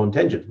I have no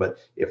intentions, but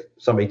if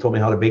somebody told me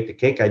how to bake the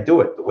cake, I'd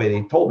do it the way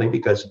they told me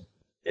because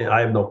I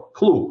have no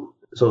clue.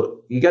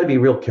 So you got to be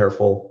real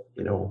careful,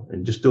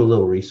 and just do a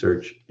little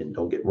research and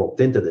don't get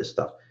roped into this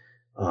stuff.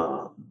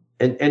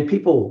 And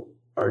people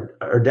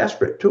are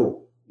desperate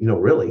too,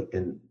 really.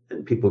 And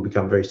people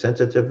become very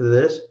sensitive to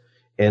this.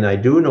 And I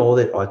do know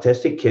that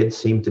autistic kids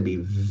seem to be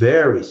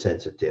very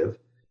sensitive.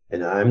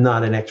 And I'm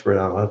not an expert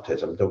on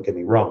autism, don't get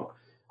me wrong.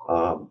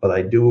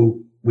 But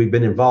we've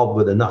been involved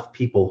with enough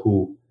people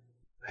who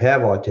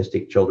have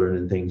autistic children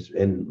and things.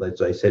 And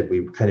as I said,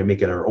 we're kind of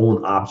making our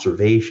own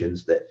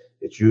observations that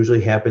it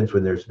usually happens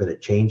when there's been a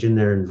change in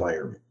their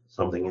environment,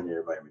 something in their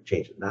environment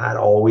changes. Not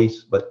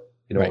always, but,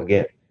 right.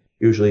 Again,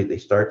 usually they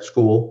start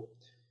school.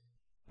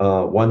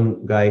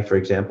 One guy, for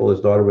example, his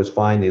daughter was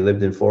fine. They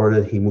lived in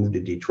Florida. He moved to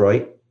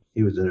Detroit.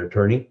 He was an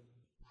attorney.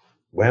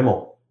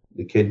 Whammo,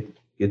 the kid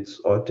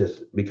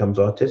becomes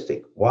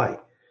autistic. Why?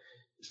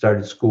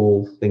 Started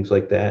school, things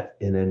like that.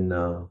 And then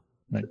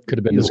it could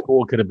have been the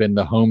school, could have been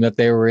the home that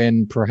they were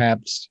in,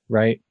 perhaps,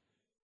 right?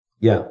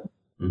 Yeah.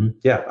 Mm-hmm.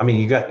 Yeah. I mean,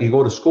 you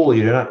go to school,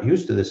 you're not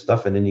used to this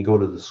stuff. And then you go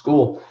to the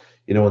school,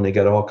 and they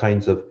got all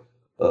kinds of,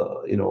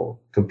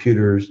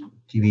 computers,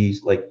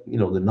 TVs, like,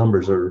 the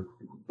numbers are,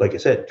 like I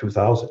said,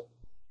 2,000.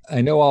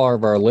 I know all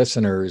of our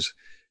listeners,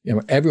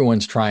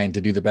 everyone's trying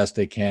to do the best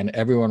they can.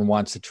 Everyone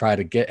wants to try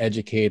to get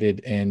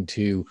educated and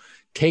to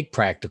take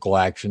practical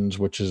actions,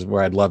 which is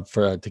where I'd love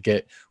to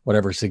get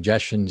whatever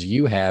suggestions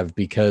you have,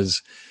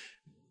 because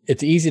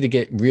it's easy to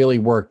get really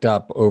worked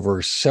up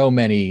over so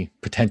many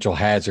potential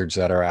hazards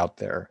that are out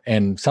there.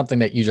 And something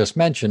that you just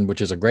mentioned,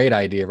 which is a great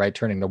idea, right?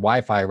 Turning the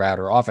Wi-Fi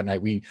router off at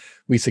night.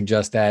 We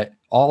suggest that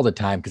all the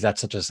time because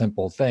that's such a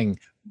simple thing.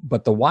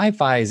 But the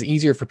Wi-Fi is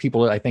easier for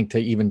people, I think, to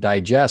even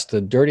digest. The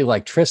dirty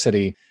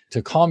electricity,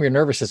 to calm your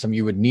nervous system,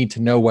 you would need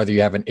to know whether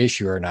you have an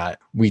issue or not.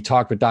 We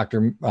talked with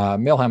Dr.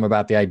 Milham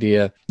about the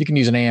idea you can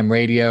use an AM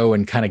radio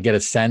and kind of get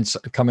a sense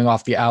coming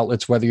off the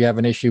outlets whether you have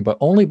an issue, but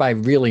only by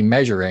really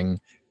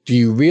measuring do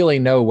you really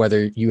know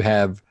whether you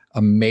have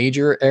a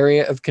major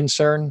area of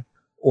concern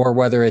or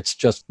whether it's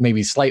just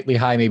maybe slightly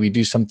high, maybe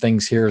do some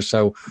things here.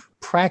 So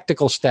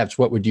practical steps,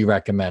 what would you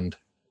recommend?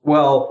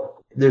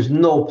 Well, there's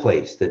no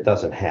place that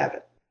doesn't have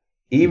it.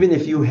 Even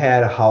if you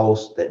had a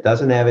house that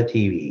doesn't have a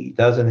TV,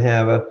 doesn't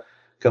have a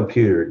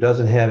computer,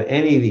 doesn't have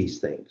any of these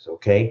things,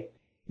 okay,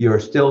 you're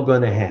still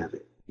going to have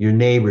it. Your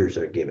neighbors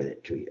are giving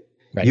it to you.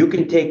 Right. You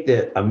can take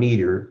a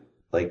meter,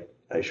 like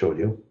I showed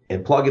you,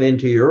 and plug it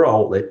into your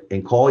outlet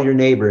and call your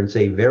neighbor and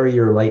say, vary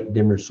your light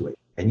dimmer switch.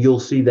 And you'll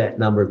see that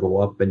number go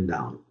up and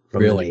down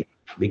from the neighbor,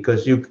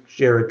 because you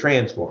share a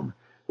transformer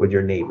with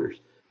your neighbors.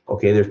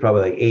 Okay, there's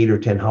probably like 8 or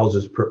 10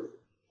 houses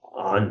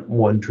on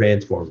one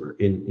transformer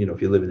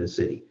if you live in a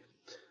city.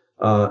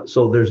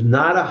 So there's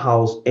not a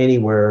house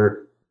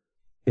anywhere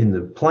in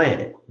the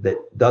planet that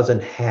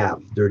doesn't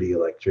have dirty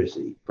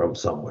electricity from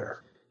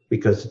somewhere,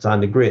 because it's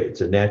on the grid.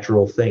 It's a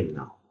natural thing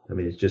now. I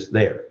mean, it's just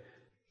there.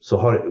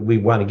 So we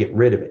want to get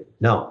rid of it.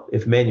 Now,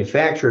 if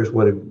manufacturers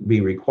would be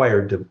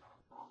required to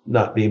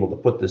not be able to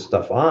put this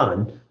stuff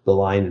on the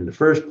line in the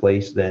first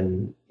place,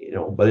 then,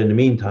 but in the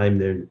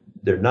meantime,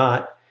 they're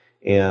not.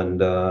 And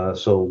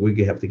so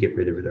we have to get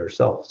rid of it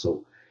ourselves.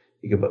 So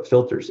you can put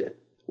filters in.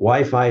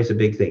 Wi-Fi is a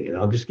big thing. And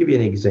I'll just give you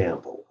an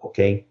example,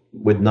 okay,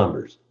 with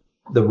numbers.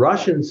 The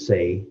Russians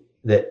say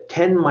that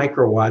 10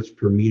 microwatts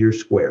per meter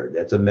squared,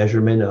 that's a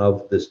measurement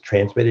of this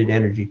transmitted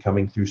energy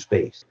coming through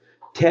space.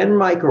 10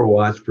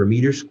 microwatts per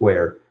meter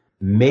square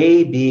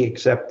may be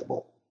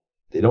acceptable.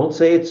 They don't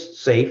say it's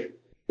safe.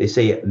 They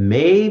say it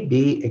may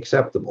be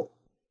acceptable.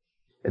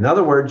 In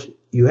other words,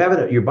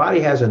 your body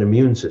has an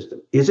immune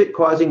system. Is it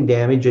causing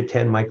damage at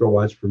 10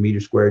 microwatts per meter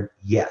squared?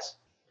 Yes.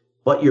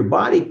 But your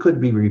body could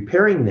be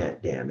repairing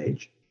that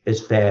damage as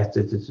fast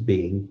as it's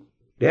being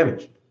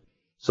damaged.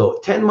 So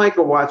 10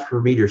 microwatts per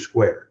meter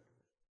squared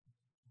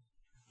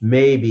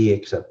may be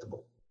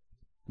acceptable.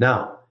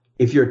 Now,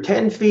 if you're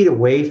 10 feet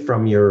away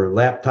from your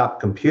laptop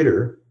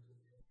computer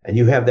and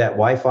you have that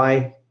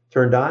Wi-Fi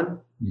turned on,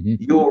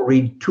 you will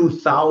read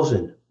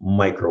 2,000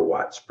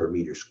 microwatts per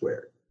meter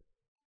squared.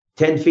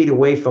 10 feet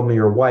away from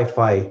your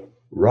Wi-Fi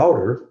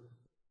router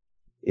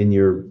in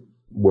your,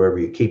 wherever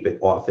you keep it,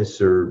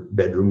 office or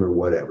bedroom or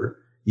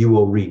whatever, you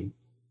will read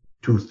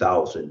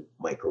 2,000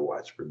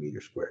 microwatts per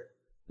meter squared.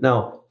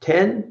 Now,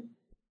 10,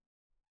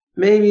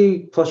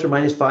 maybe plus or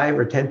minus 5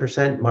 or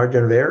 10%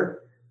 margin of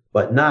error,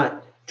 but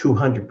not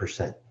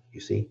 200%, you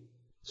see?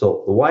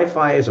 So the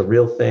Wi-Fi is a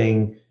real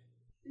thing.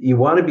 You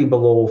want to be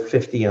below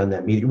 50 on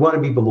that meter. You want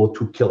to be below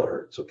 2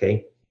 kilohertz,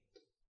 okay?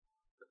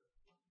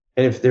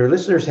 And if their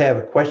listeners have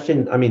a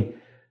question, I mean,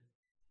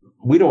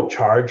 we don't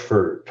charge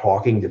for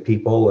talking to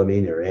people, I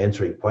mean, or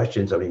answering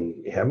questions. I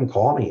mean, have them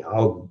call me.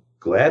 I'll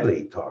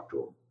gladly talk to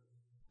them.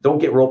 Don't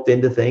get roped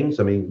into things.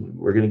 I mean,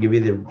 we're going to give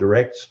you the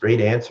direct,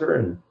 straight answer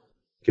and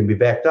it can be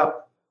backed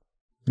up.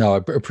 No, I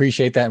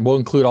appreciate that. And we'll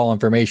include all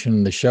information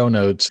in the show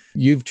notes.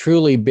 You've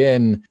truly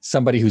been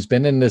somebody who's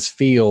been in this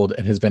field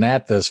and has been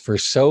at this for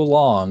so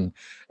long,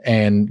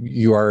 and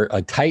you are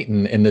a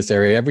titan in this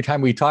area. Every time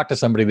we talk to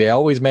somebody, they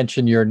always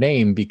mention your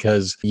name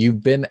because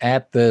you've been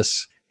at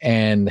this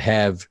and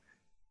have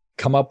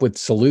come up with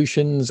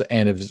solutions,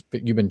 and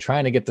you've been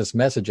trying to get this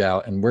message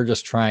out. And we're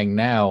just trying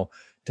now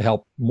to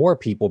help more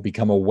people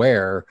become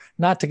aware,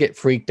 not to get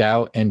freaked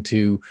out and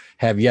to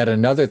have yet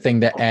another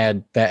thing that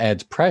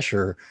adds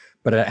pressure.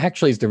 But it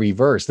actually is the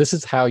reverse. This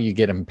is how you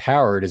get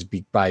empowered, is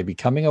by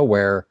becoming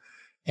aware.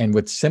 And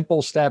with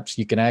simple steps,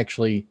 you can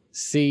actually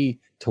see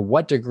to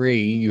what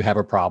degree you have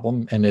a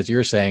problem. And as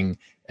you're saying,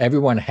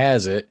 everyone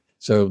has it.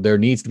 So there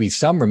needs to be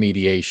some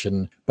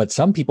remediation, but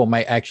some people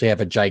might actually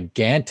have a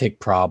gigantic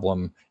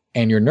problem.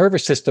 And your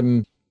nervous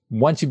system,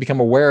 once you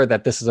become aware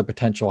that this is a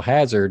potential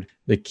hazard,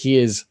 the key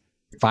is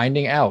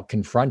finding out,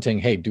 confronting,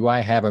 hey, do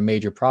I have a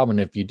major problem?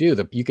 And if you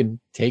do, you can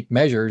take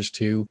measures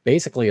to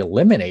basically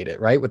eliminate it,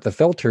 right? With the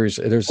filters,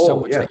 there's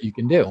so much that you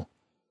can do.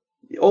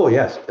 Oh,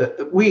 yes.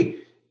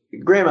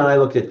 Graham and I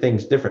looked at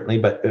things differently,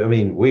 but I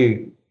mean,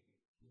 we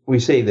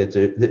say that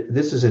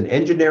this is an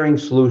engineering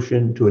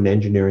solution to an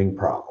engineering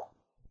problem.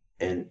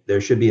 And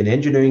there should be an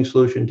engineering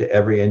solution to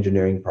every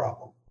engineering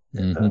problem.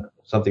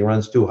 Something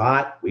runs too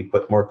hot, we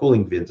put more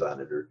cooling fins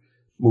on it or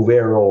move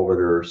air over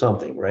it or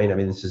something, right? I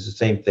mean, this is the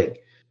same thing.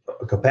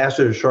 A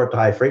capacitor is short to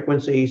high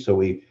frequency, so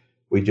we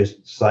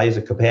just size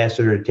a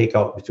capacitor to take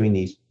out between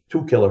these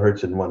 2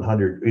 kilohertz and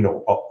 100,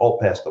 all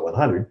past the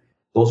 100.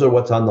 Those are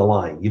what's on the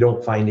line. You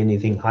don't find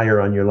anything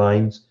higher on your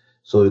lines,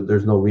 so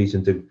there's no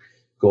reason to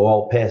go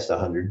all past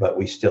 100, but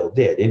we still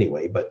did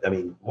anyway. But I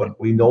mean,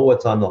 we know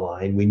what's on the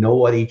line. We know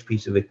what each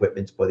piece of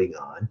equipment's putting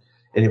on,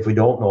 and if we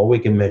don't know, we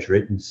can measure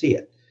it and see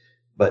it.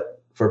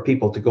 But for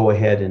people to go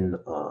ahead and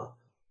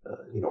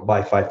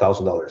buy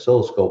 $5,000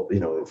 oscilloscope,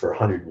 for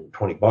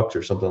 $120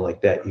 or something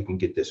like that, you can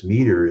get this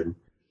meter, and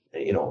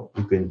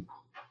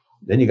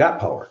then you got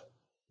power.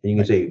 And you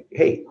can say,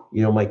 hey,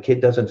 my kid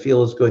doesn't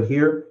feel as good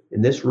here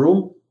in this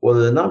room. What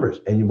are the numbers?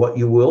 And what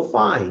you will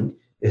find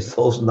is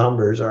those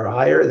numbers are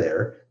higher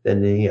there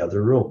than any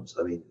other rooms.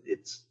 I mean,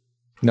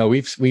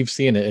 we've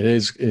seen it.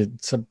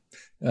 It's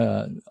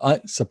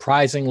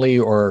surprisingly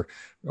or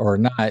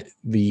not,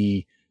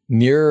 the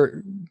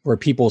near where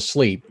people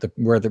sleep,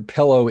 where the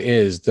pillow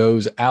is,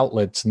 those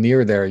outlets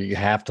near there, you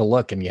have to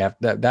look, and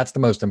that's the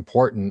most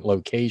important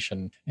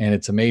location. And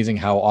it's amazing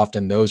how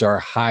often those are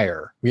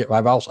higher.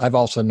 I've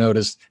also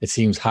noticed it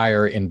seems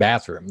higher in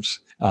bathrooms.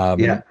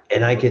 And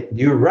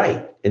you're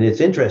right. And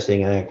it's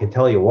interesting, and I can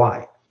tell you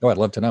why. Oh, I'd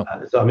love to know.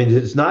 So, I mean,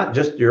 it's not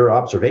just your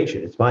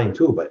observation, it's mine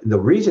too. But the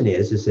reason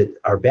is that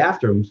our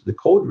bathrooms, the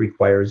code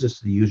requires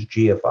us to use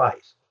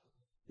GFIs,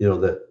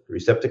 the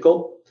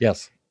receptacle.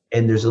 Yes.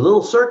 And there's a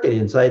little circuit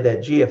inside that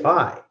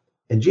GFI,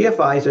 and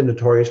GFIs are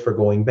notorious for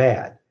going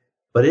bad.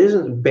 But it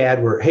isn't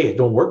bad where, hey, it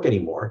don't work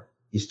anymore.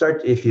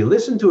 If you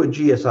listen to a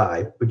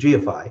GFI,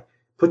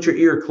 put your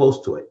ear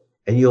close to it,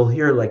 and you'll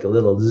hear like a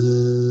little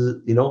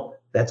zzz,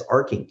 that's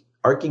arcing.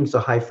 Arcing's a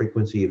high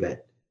frequency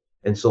event.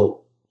 And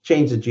so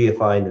change the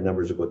GFI and the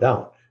numbers will go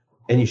down,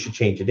 and you should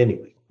change it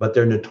anyway. But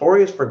they're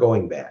notorious for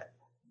going bad.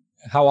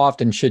 How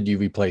often should you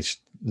replace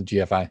the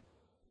GFI?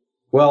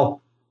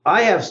 Well,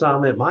 I have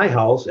some at my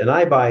house, and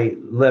I buy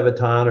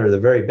Leviton or the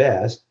very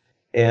best,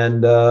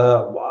 and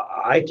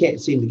I can't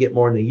seem to get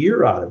more than a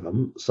year out of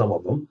them, some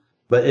of them.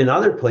 But in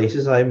other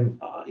places, I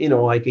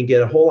can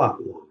get a whole lot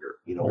longer,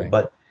 Right.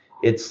 But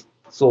it's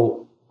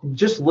so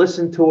just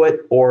listen to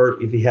it, or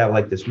if you have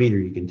like this meter,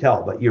 you can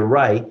tell. But you're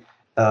right,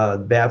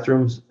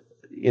 bathrooms,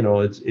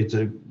 it's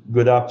a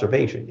good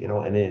observation,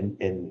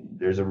 and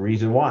there's a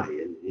reason why,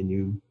 and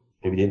you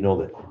maybe didn't know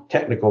the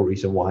technical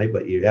reason why,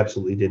 but you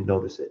absolutely did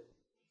notice it.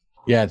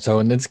 Yeah. So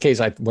in this case,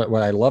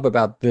 what I love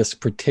about this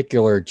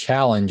particular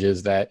challenge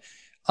is that,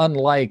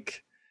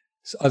 unlike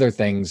other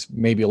things,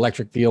 maybe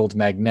electric fields,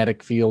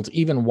 magnetic fields,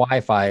 even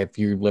Wi-Fi. If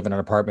you live in an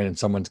apartment and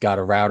someone's got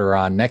a router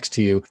on next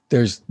to you,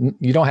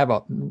 you don't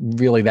have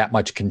really that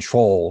much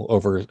control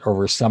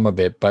over some of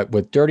it. But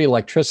with dirty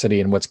electricity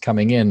and what's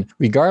coming in,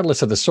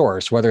 regardless of the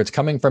source, whether it's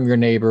coming from your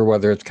neighbor,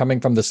 whether it's coming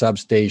from the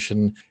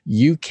substation,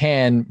 you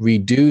can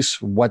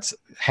reduce what's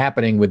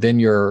happening within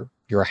your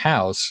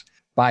house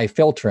by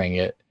filtering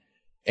it.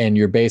 And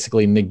you're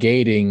basically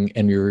negating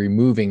and you're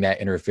removing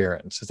that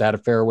interference. Is that a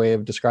fair way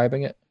of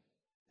describing it?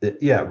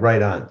 Yeah,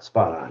 right on,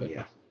 spot on.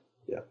 Yeah,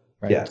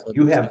 Right. yeah.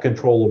 You have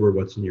control over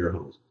what's in your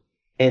house,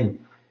 and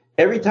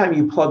every time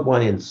you plug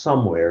one in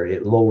somewhere,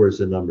 it lowers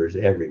the numbers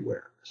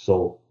everywhere.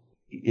 So,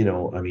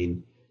 I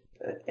mean,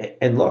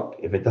 and look,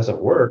 if it doesn't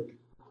work,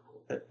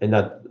 and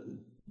not,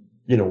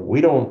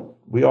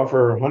 we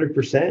offer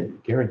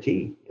 100%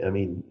 guarantee. I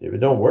mean, if it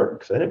don't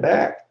work, send it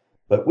back.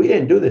 But we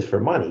didn't do this for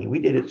money. We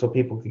did it so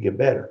people could get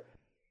better,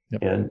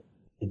 and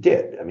it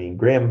did. I mean,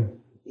 Graham,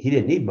 he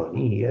didn't need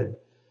money. He had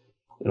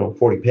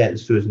 40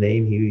 patents to his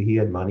name. He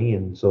had money.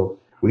 And so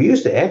we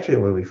used to actually,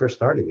 when we first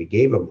started, we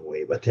gave them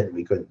away, but then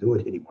we couldn't do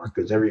it anymore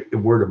because every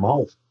word of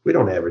mouth, we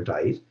don't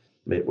advertise.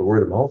 But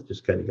word of mouth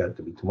just kind of got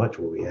to be too much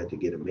where we had to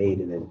get them made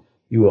and then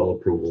UL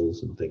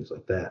approvals and things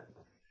like that.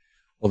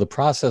 Well, the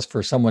process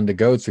for someone to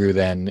go through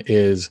then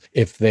is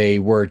if they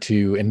were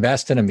to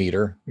invest in a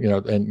meter,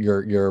 and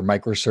your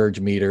microsurge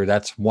meter,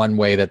 that's one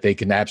way that they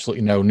can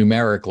absolutely know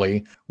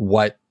numerically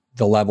what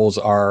the levels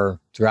are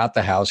throughout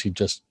the house. You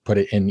just put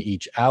it in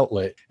each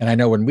outlet. And I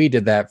know when we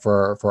did that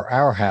for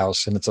our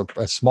house, and it's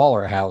a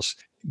smaller house,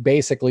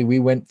 basically we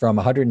went from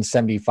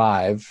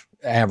 175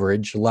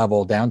 average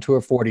level down to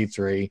a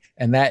 43,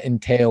 and that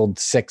entailed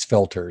 6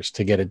 filters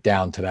to get it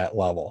down to that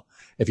level.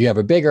 If you have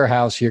a bigger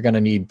house, you're going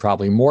to need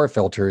probably more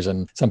filters.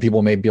 And some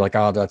people may be like,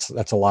 oh, that's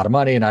a lot of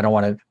money and I don't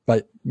want to,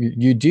 but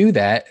you do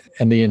that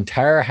and the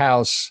entire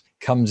house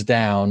comes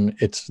down.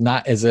 It's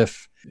not as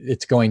if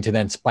it's going to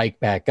then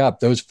spike back up.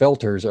 Those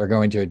filters are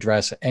going to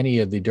address any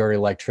of the dirty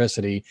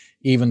electricity,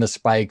 even the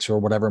spikes or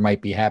whatever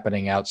might be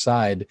happening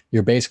outside.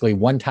 You're basically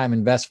one-time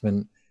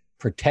investment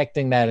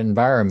protecting that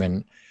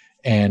environment.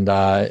 And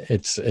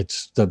it's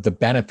the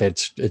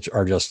benefits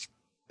are just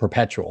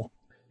perpetual.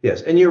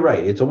 Yes, and you're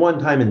right. It's a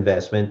one-time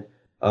investment.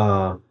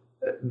 They're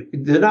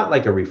not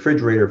like a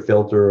refrigerator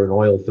filter or an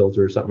oil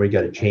filter or something where you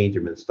got to change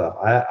them and stuff.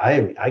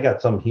 I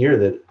got some here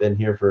that have been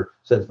here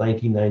since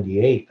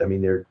 1998. I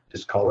mean, they're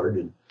discolored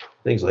and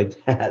things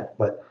like that.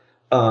 But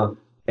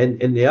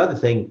and the other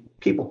thing,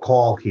 people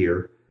call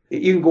here.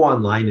 You can go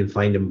online and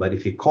find them, but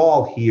if you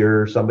call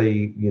here,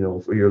 somebody,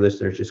 for your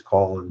listeners, just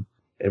call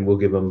and we'll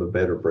give them a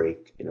better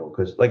break.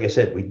 Because like I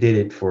said, we did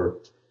it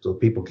so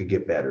people could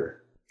get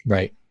better.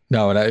 Right.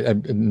 No,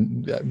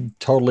 and I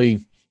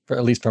totally,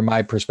 at least from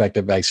my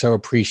perspective, I so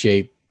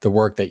appreciate the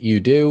work that you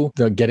do,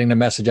 getting the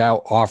message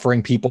out,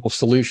 offering people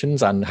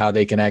solutions on how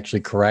they can actually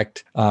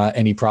correct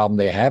any problem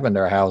they have in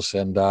their house.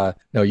 And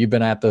you've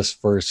been at this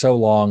for so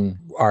long.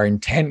 Our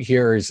intent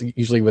here is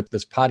usually with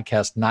this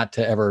podcast not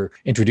to ever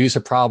introduce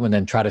a problem and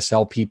then try to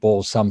sell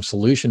people some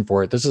solution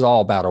for it. This is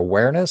all about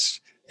awareness.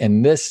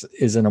 And this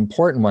is an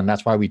important one.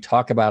 That's why we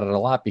talk about it a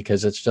lot,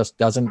 because it just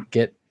doesn't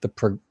get the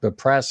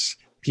press.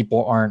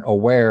 People aren't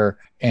aware.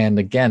 And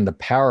again, the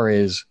power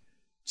is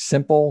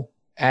simple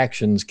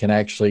actions can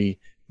actually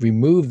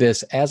remove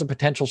this as a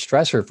potential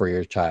stressor for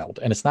your child.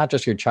 And it's not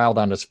just your child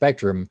on the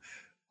spectrum.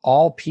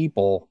 All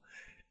people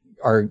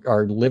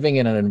are living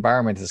in an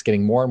environment that's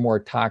getting more and more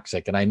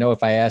toxic. And I know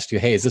if I asked you,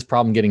 hey, is this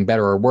problem getting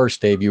better or worse,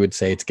 Dave, you would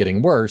say it's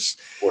getting worse.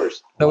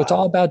 Worse. So It's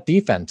all about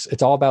defense.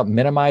 It's all about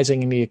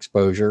minimizing the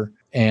exposure.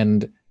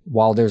 And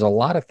while there's a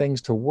lot of things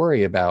to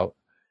worry about,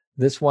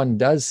 this one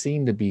does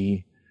seem to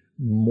be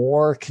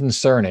more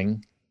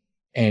concerning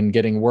and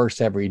getting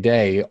worse every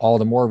day. All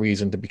the more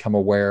reason to become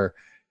aware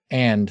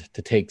and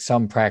to take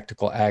some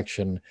practical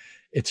action.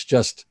 It's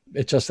just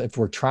if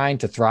we're trying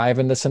to thrive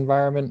in this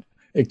environment,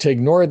 to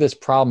ignore this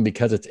problem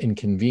because it's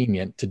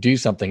inconvenient, to do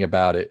something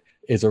about it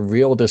is a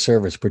real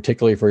disservice,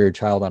 particularly for your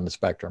child on the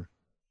spectrum.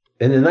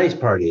 And the nice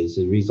part is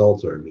the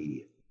results are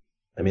immediate.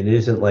 I mean, it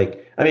isn't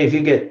like, if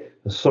you get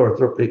a sore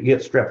throat, you get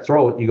strep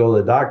throat, you go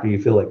to the doctor,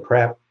 you feel like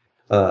crap,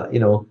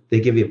 they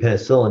give you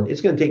penicillin.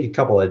 It's going to take a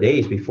couple of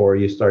days before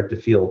you start to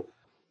feel,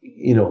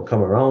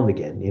 come around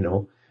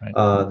again,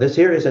 Right. This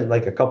here isn't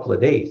like a couple of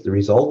days. The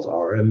results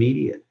are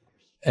immediate.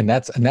 And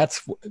that's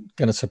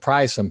going to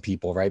surprise some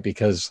people, right?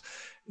 Because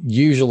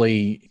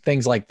usually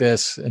things like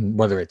this, and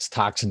whether it's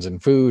toxins in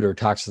food or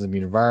toxins in the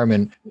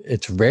environment,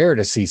 it's rare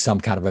to see some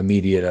kind of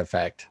immediate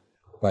effect.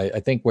 But I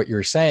think what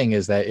you're saying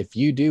is that if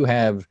you do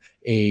have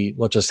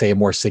let's just say a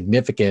more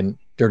significant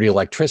dirty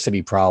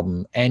electricity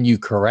problem and you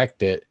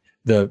correct it,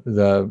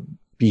 the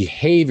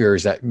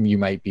behaviors that you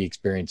might be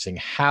experiencing,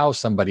 how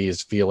somebody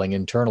is feeling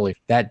internally,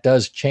 that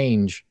does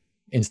change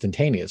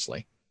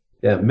instantaneously.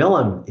 Yeah,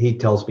 Milam, he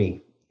tells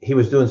me he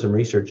was doing some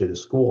research at a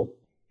school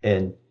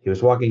and he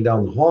was walking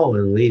down the hall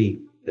and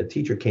a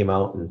teacher came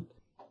out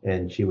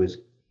and she was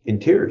in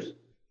tears.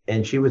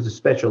 And she was a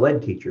special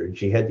ed teacher and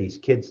she had these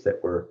kids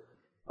that were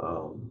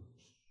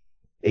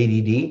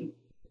ADD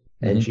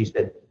And she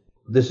said,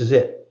 this is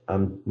it.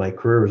 My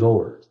career is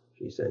over.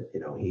 She said,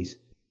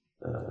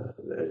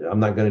 I'm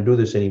not going to do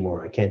this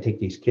anymore. I can't take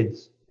these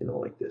kids,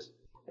 like this.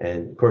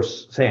 And of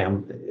course,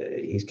 Sam,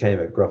 he's kind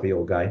of a gruffy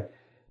old guy.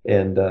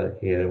 And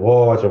he said,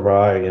 whoa, it's all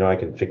right. I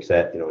can fix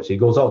that. So he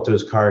goes out to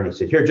his car and he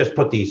said, here, just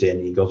put these in.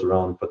 And he goes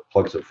around and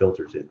plugs some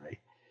filters in, right?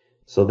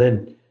 So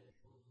then,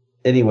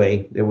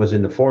 anyway, it was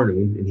in the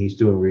forenoon and he's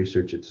doing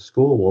research at the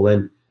school. Well,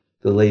 then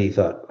the lady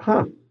thought,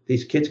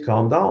 these kids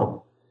calm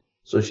down.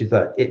 So she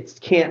thought, it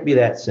can't be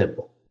that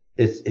simple.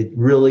 It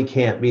really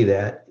can't be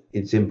that.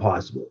 It's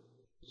impossible.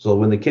 So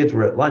when the kids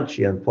were at lunch,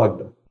 she unplugged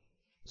them.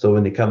 So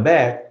when they come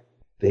back,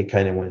 they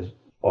kind of went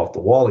off the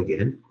wall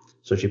again.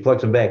 So she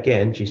plugs them back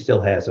in. She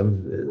still has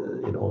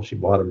them. She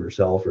bought them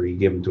herself or he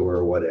gave them to her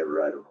or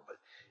whatever. I don't know. But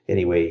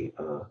anyway,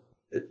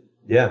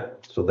 yeah.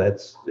 So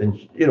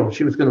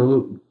she was going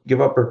to give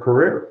up her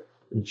career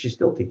and she's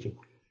still teaching.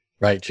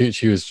 Right.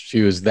 She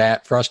was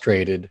that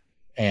frustrated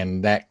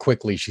and that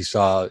quickly she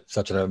saw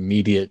such an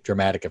immediate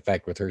dramatic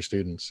effect with her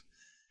students.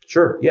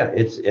 Sure. Yeah.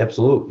 It's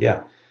absolute.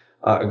 Yeah.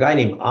 A guy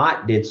named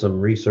Ott did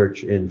some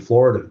research in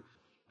Florida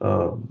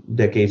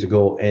decades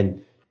ago,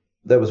 and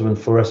that was when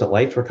fluorescent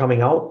lights were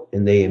coming out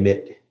and they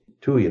emit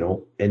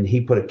too, and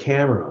he put a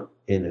camera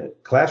in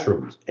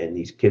classrooms and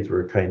these kids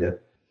were kind of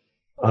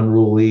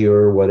unruly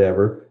or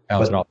whatever.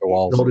 Bouncing off the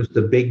walls. Noticed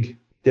the big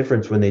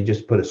difference when they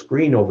just put a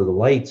screen over the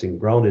lights and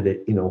grounded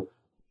it,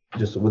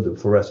 just with the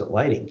fluorescent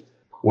lighting.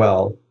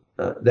 Well,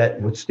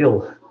 that would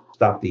still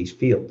stop these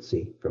fields,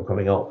 from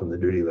coming out from the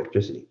dirty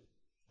electricity.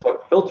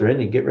 Put a filter in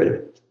and get rid of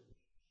it.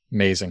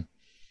 Amazing.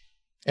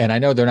 And I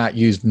know they're not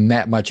used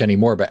that much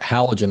anymore, but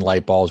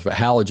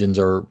halogens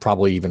are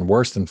probably even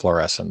worse than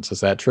fluorescents.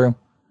 Is that true?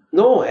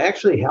 No,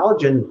 actually,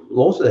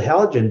 most of the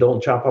halogen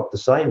don't chop up the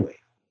sine wave.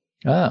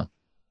 Oh.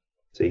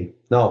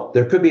 Now,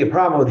 there could be a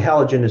problem with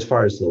halogen as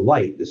far as the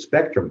light, the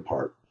spectrum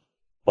part.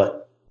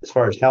 But as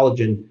far as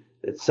halogen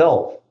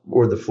itself,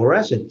 or the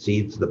fluorescent,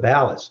 it's the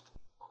ballast,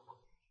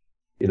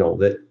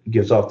 that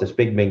gives off this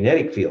big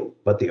magnetic field.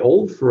 But the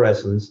old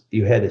fluorescents,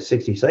 you had a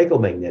 60 cycle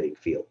magnetic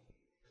field.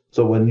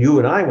 So when you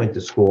and I went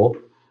to school,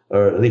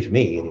 or at least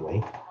me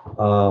anyway,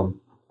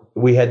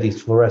 we had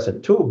these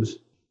fluorescent tubes,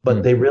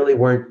 but they really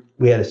weren't,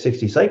 we had a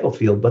 60 cycle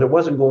field, but it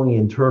wasn't going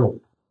internal.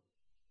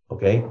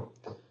 Okay.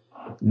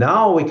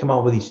 Now we come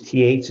out with these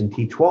T8s and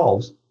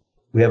T12s.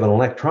 We have an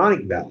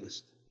electronic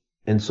ballast.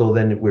 And so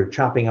then we're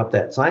chopping up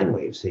that sine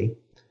wave,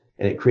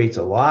 and it creates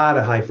a lot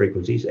of high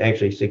frequencies,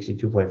 actually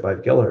 62.5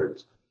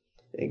 kilohertz.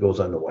 And it goes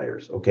on the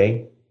wires.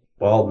 Okay.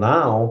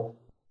 Well,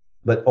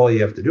 but all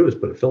you have to do is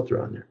put a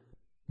filter on there.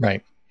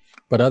 Right.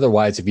 But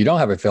otherwise, if you don't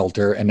have a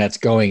filter and that's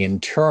going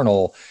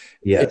internal,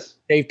 yes, it's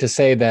safe to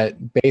say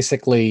that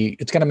basically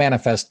it's going to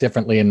manifest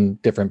differently in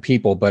different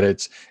people, but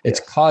it's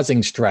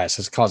causing stress.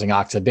 It's causing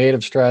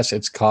oxidative stress.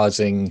 It's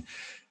causing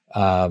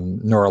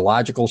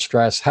neurological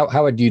stress.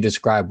 How would you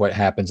describe what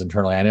happens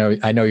internally?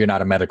 I know you're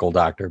not a medical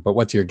doctor, but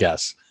what's your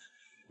guess?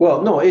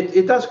 Well, no,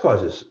 it does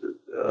cause us,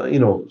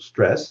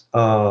 stress,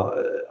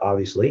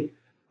 obviously.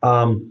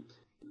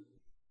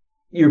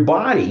 Your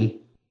body...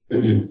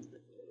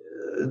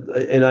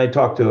 And I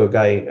talked to a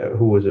guy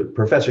who was a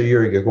Professor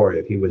Yuri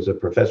Gregoriev. He was a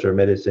professor of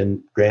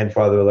medicine,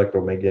 grandfather of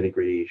electromagnetic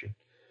radiation.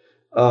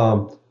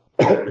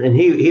 And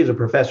he's a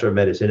professor of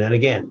medicine. And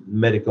again,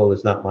 medical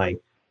is not my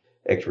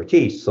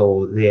expertise.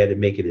 So they had to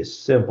make it as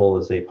simple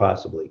as they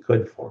possibly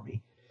could for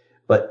me.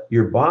 But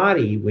your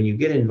body, when you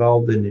get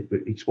involved in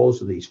exposed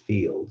to these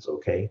fields,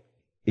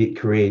 it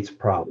creates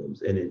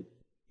problems. And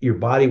your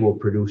body will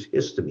produce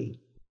histamine.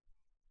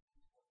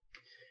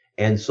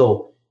 And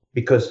so,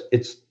 because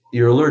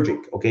you're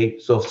allergic,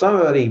 So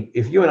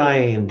if you and I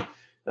and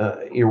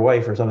your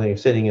wife or something are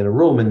sitting in a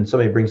room and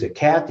somebody brings a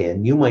cat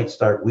in, you might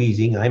start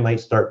wheezing, I might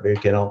start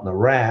breaking out in a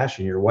rash,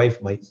 and your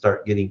wife might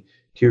start getting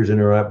tears in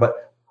her eye,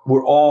 but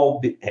we're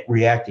all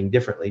reacting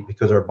differently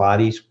because our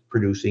body's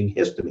producing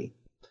histamine.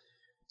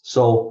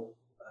 So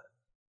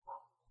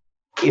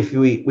if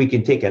we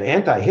can take an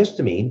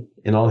antihistamine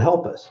and it'll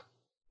help us.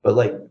 But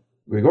like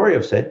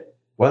Grigoriev said,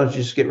 why don't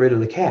you just get rid of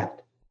the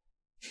cat?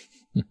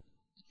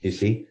 You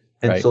see?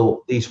 And right.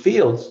 So these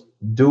fields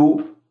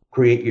do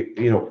create,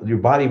 your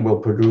body will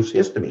produce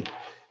histamine.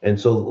 And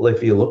so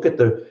if you look at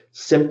the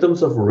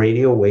symptoms of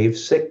radio wave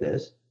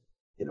sickness,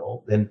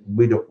 then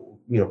we don't,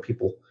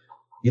 people,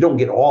 you don't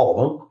get all of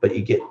them, but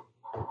you get,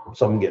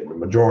 some get the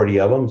majority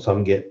of them,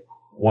 some get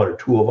one or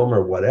two of them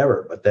or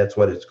whatever, but that's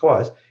what it's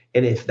caused.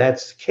 And if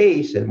that's the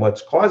case and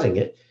what's causing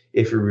it,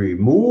 if you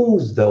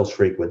remove those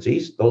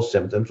frequencies, those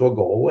symptoms will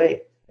go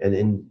away. And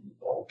in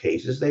all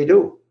cases, they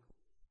do.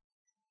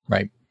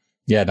 Right.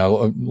 Yeah.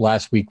 No,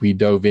 last week we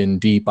dove in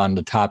deep on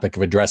the topic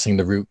of addressing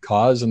the root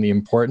cause and the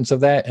importance of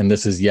that. And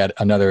this is yet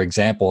another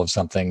example of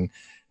something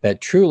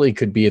that truly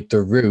could be at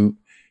the root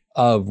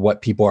of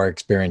what people are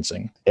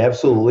experiencing.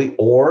 Absolutely.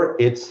 Or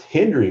it's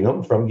hindering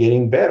them from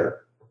getting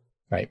better.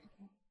 Right.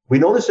 We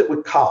notice it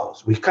with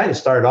cows. We kind of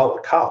started out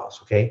with cows,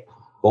 okay?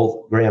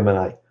 Both Graham and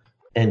I.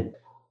 And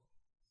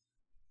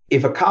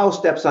if a cow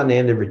steps on the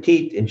end of her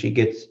teeth and she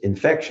gets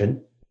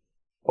infection,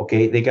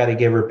 okay, they got to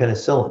give her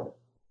penicillin.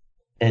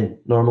 And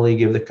normally you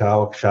give the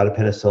cow a shot of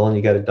penicillin,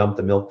 you got to dump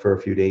the milk for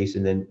a few days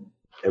and then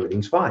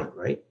everything's fine,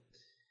 right?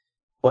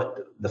 But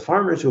the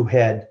farmers who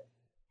had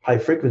high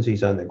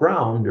frequencies on the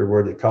ground or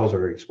where the cows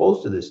are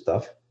exposed to this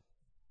stuff,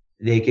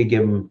 they could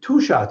give them 2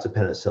 shots of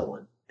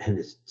penicillin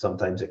and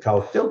sometimes the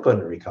cow still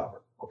couldn't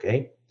recover,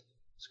 okay?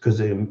 Because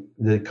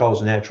the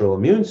cow's natural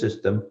immune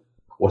system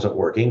wasn't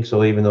working.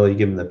 So even though you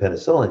give them the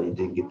penicillin, you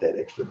didn't get that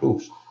extra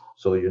boost.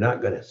 So you're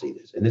not going to see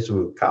this. And this is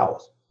with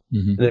cows.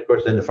 And of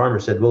course, then the farmer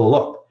said, well,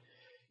 look,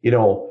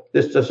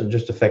 this doesn't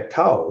just affect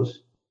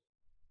cows.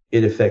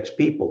 It affects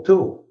people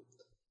too.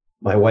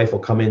 My wife will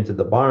come into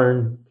the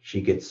barn.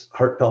 She gets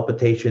heart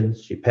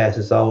palpitations. She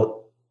passes out.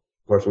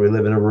 Of course, we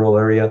live in a rural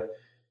area.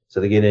 So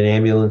they get an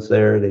ambulance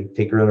there. They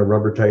take her in a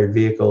rubber tired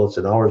vehicle. It's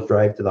an hour's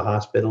drive to the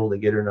hospital. They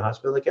get her in the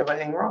hospital. They can't find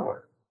anything wrong with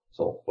her.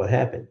 So what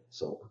happened?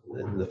 So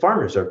the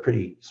farmers are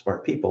pretty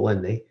smart people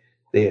and they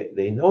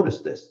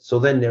noticed this. So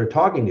then they're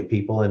talking to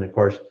people. And of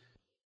course,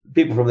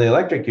 people from the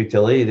electric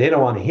utility, they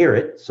don't want to hear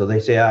it. So they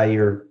say,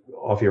 you're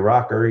off your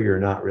rocker. You're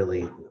not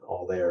really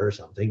all there or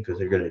something because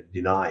they're going to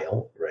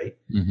denial, right?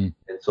 And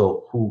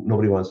so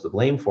nobody wants to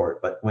blame for it.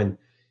 But when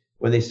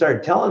they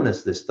started telling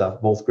us this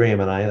stuff, both Graham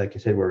and I, like I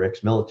said, we're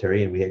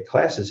ex-military and we had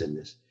classes in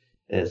this.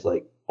 And it's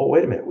like, oh,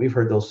 wait a minute, we've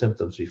heard those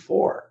symptoms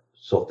before.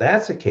 So if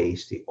that's the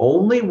case, the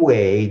only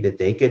way that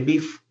they could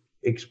be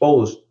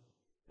exposed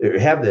or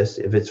have this,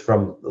 if it's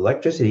from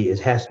electricity, it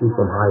has to be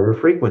from higher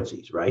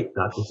frequencies, right?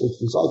 Not the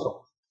 60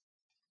 cycle.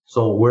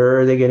 So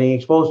where are they getting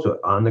exposed to it?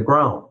 On the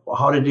ground. Well,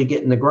 how did it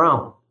get in the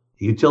ground?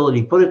 The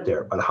utility put it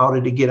there, but how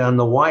did it get on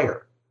the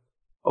wire?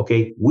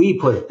 Okay, we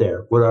put it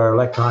there with our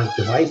electronic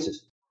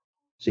devices.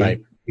 See,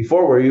 right.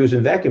 Before we were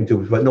using vacuum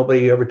tubes, but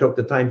nobody ever took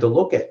the time to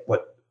look at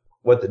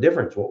what the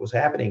difference, what was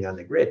happening on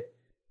the grid.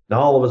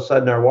 Now all of a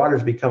sudden our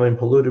water's becoming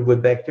polluted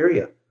with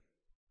bacteria.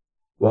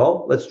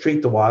 Well, let's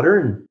treat the water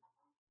and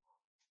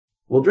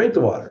we'll drink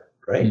the water,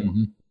 right?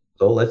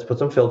 So let's put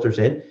some filters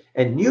in,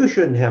 and you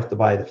shouldn't have to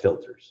buy the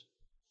filters.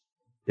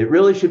 It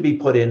really should be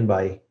put in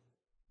by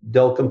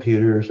Dell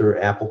computers or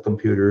Apple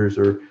computers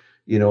or,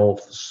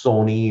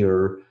 Sony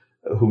or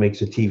who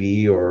makes a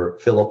TV or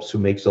Philips who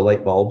makes the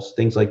light bulbs,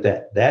 things like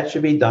that. That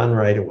should be done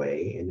right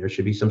away. And there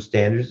should be some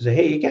standards to say,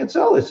 hey, you can't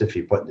sell this if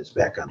you're putting this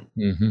back on.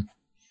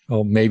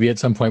 Well, maybe at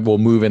some point we'll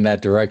move in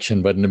that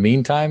direction. But in the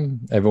meantime,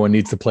 everyone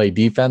needs to play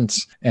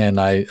defense. And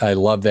I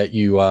love that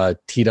you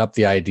teed up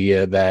the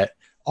idea that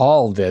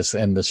all this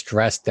and the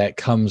stress that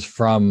comes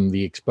from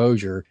the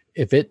exposure,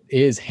 if it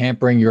is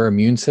hampering your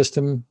immune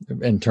system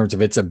in terms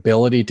of its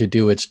ability to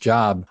do its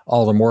job,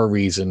 all the more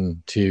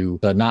reason to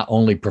not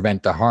only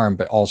prevent the harm,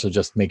 but also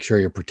just make sure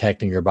you're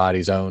protecting your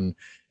body's own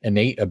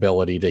innate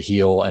ability to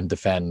heal and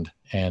defend.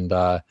 And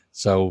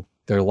so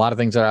there are a lot of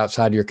things that are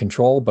outside your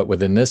control, but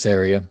within this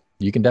area,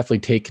 you can definitely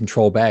take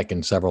control back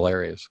in several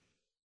areas.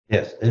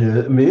 Yes. And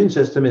the immune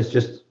system is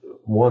just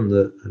that's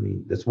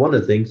one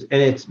of the things,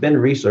 and it's been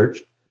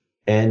researched.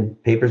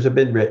 And papers have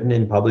been written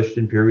and published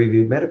in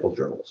peer-reviewed medical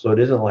journals. So it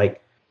isn't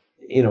like,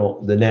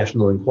 the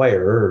National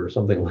Enquirer or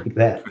something like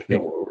that.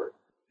 We're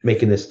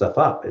making this stuff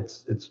up.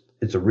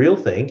 It's a real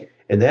thing.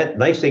 And that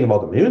nice thing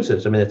about the immune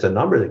system, and it's a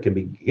number that can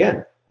be,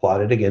 again,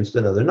 plotted against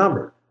another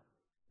number.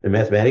 And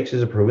mathematics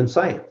is a proven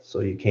science. So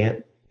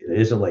it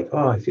isn't like,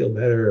 oh, I feel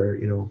better,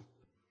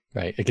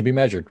 Right. It can be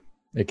measured.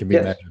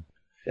 Measured.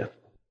 Yeah.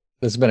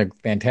 This has been a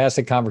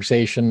fantastic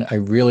conversation. I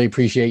really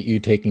appreciate you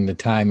taking the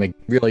time. I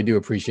really do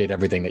appreciate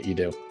everything that you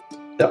do.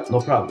 Yeah, no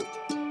problem.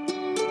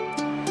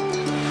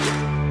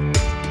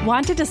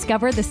 Want to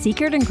discover the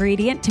secret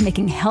ingredient to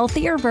making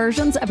healthier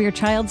versions of your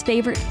child's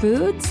favorite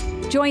foods?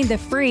 Join the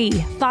free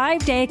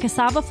 5-day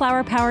Cassava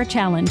Flower Power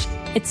Challenge.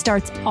 It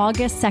starts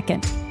August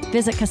 2nd.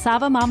 Visit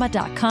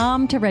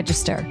cassavamama.com to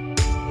register.